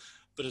yourself,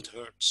 but it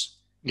hurts.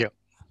 Yeah.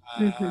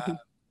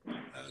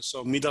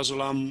 So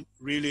midazolam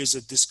really is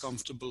a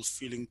discomfortable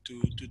feeling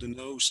to the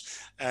nose.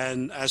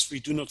 And as we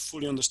do not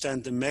fully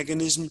understand the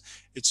mechanism,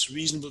 it's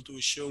reasonable to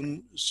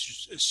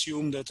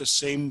assume that the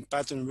same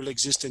pattern will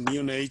exist in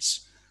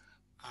neonates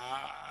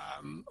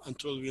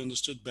until we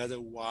understood better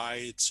why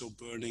it's so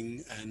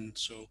burning and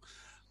so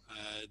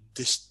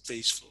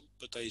distasteful.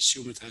 But I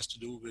assume it has to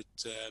do with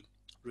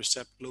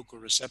local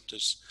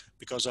receptors,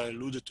 because I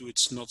alluded to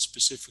it's not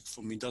specific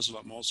for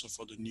midazolam, also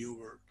for the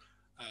newer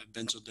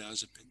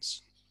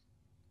benzodiazepines.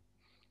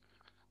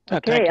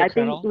 Okay, I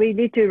think we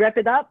need to wrap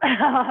it up.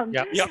 Thank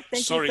you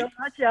so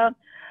much.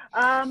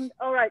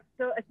 All right,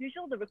 so as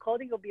usual, the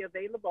recording will be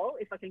available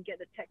if I can get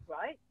the tech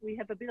right. We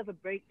have a bit of a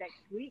break next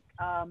week.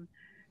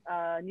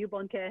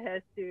 Newborn Care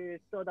has to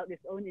sort out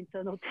its own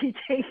internal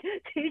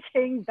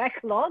teaching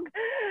backlog.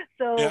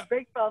 So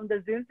break from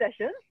the Zoom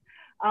sessions.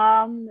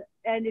 And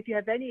if you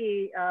have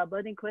any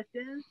burning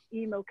questions,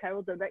 email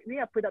Carol directly.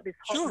 I put up his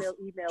Hotmail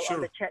email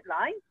on the chat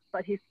line,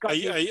 but he's got.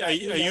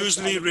 I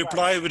usually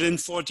reply within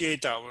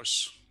 48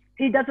 hours.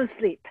 He doesn't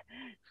sleep.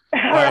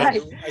 I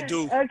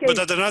do. Okay. But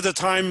at another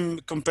time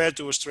compared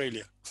to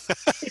Australia.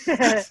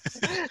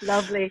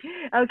 Lovely.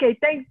 Okay,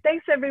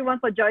 thanks everyone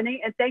for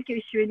joining, and thank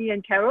you, Srini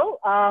and Carol.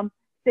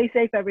 Stay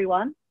safe,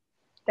 everyone.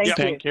 Thank you.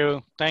 Thank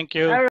you. Thank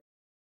you. All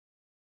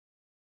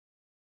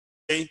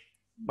right.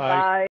 Bye.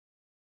 Bye.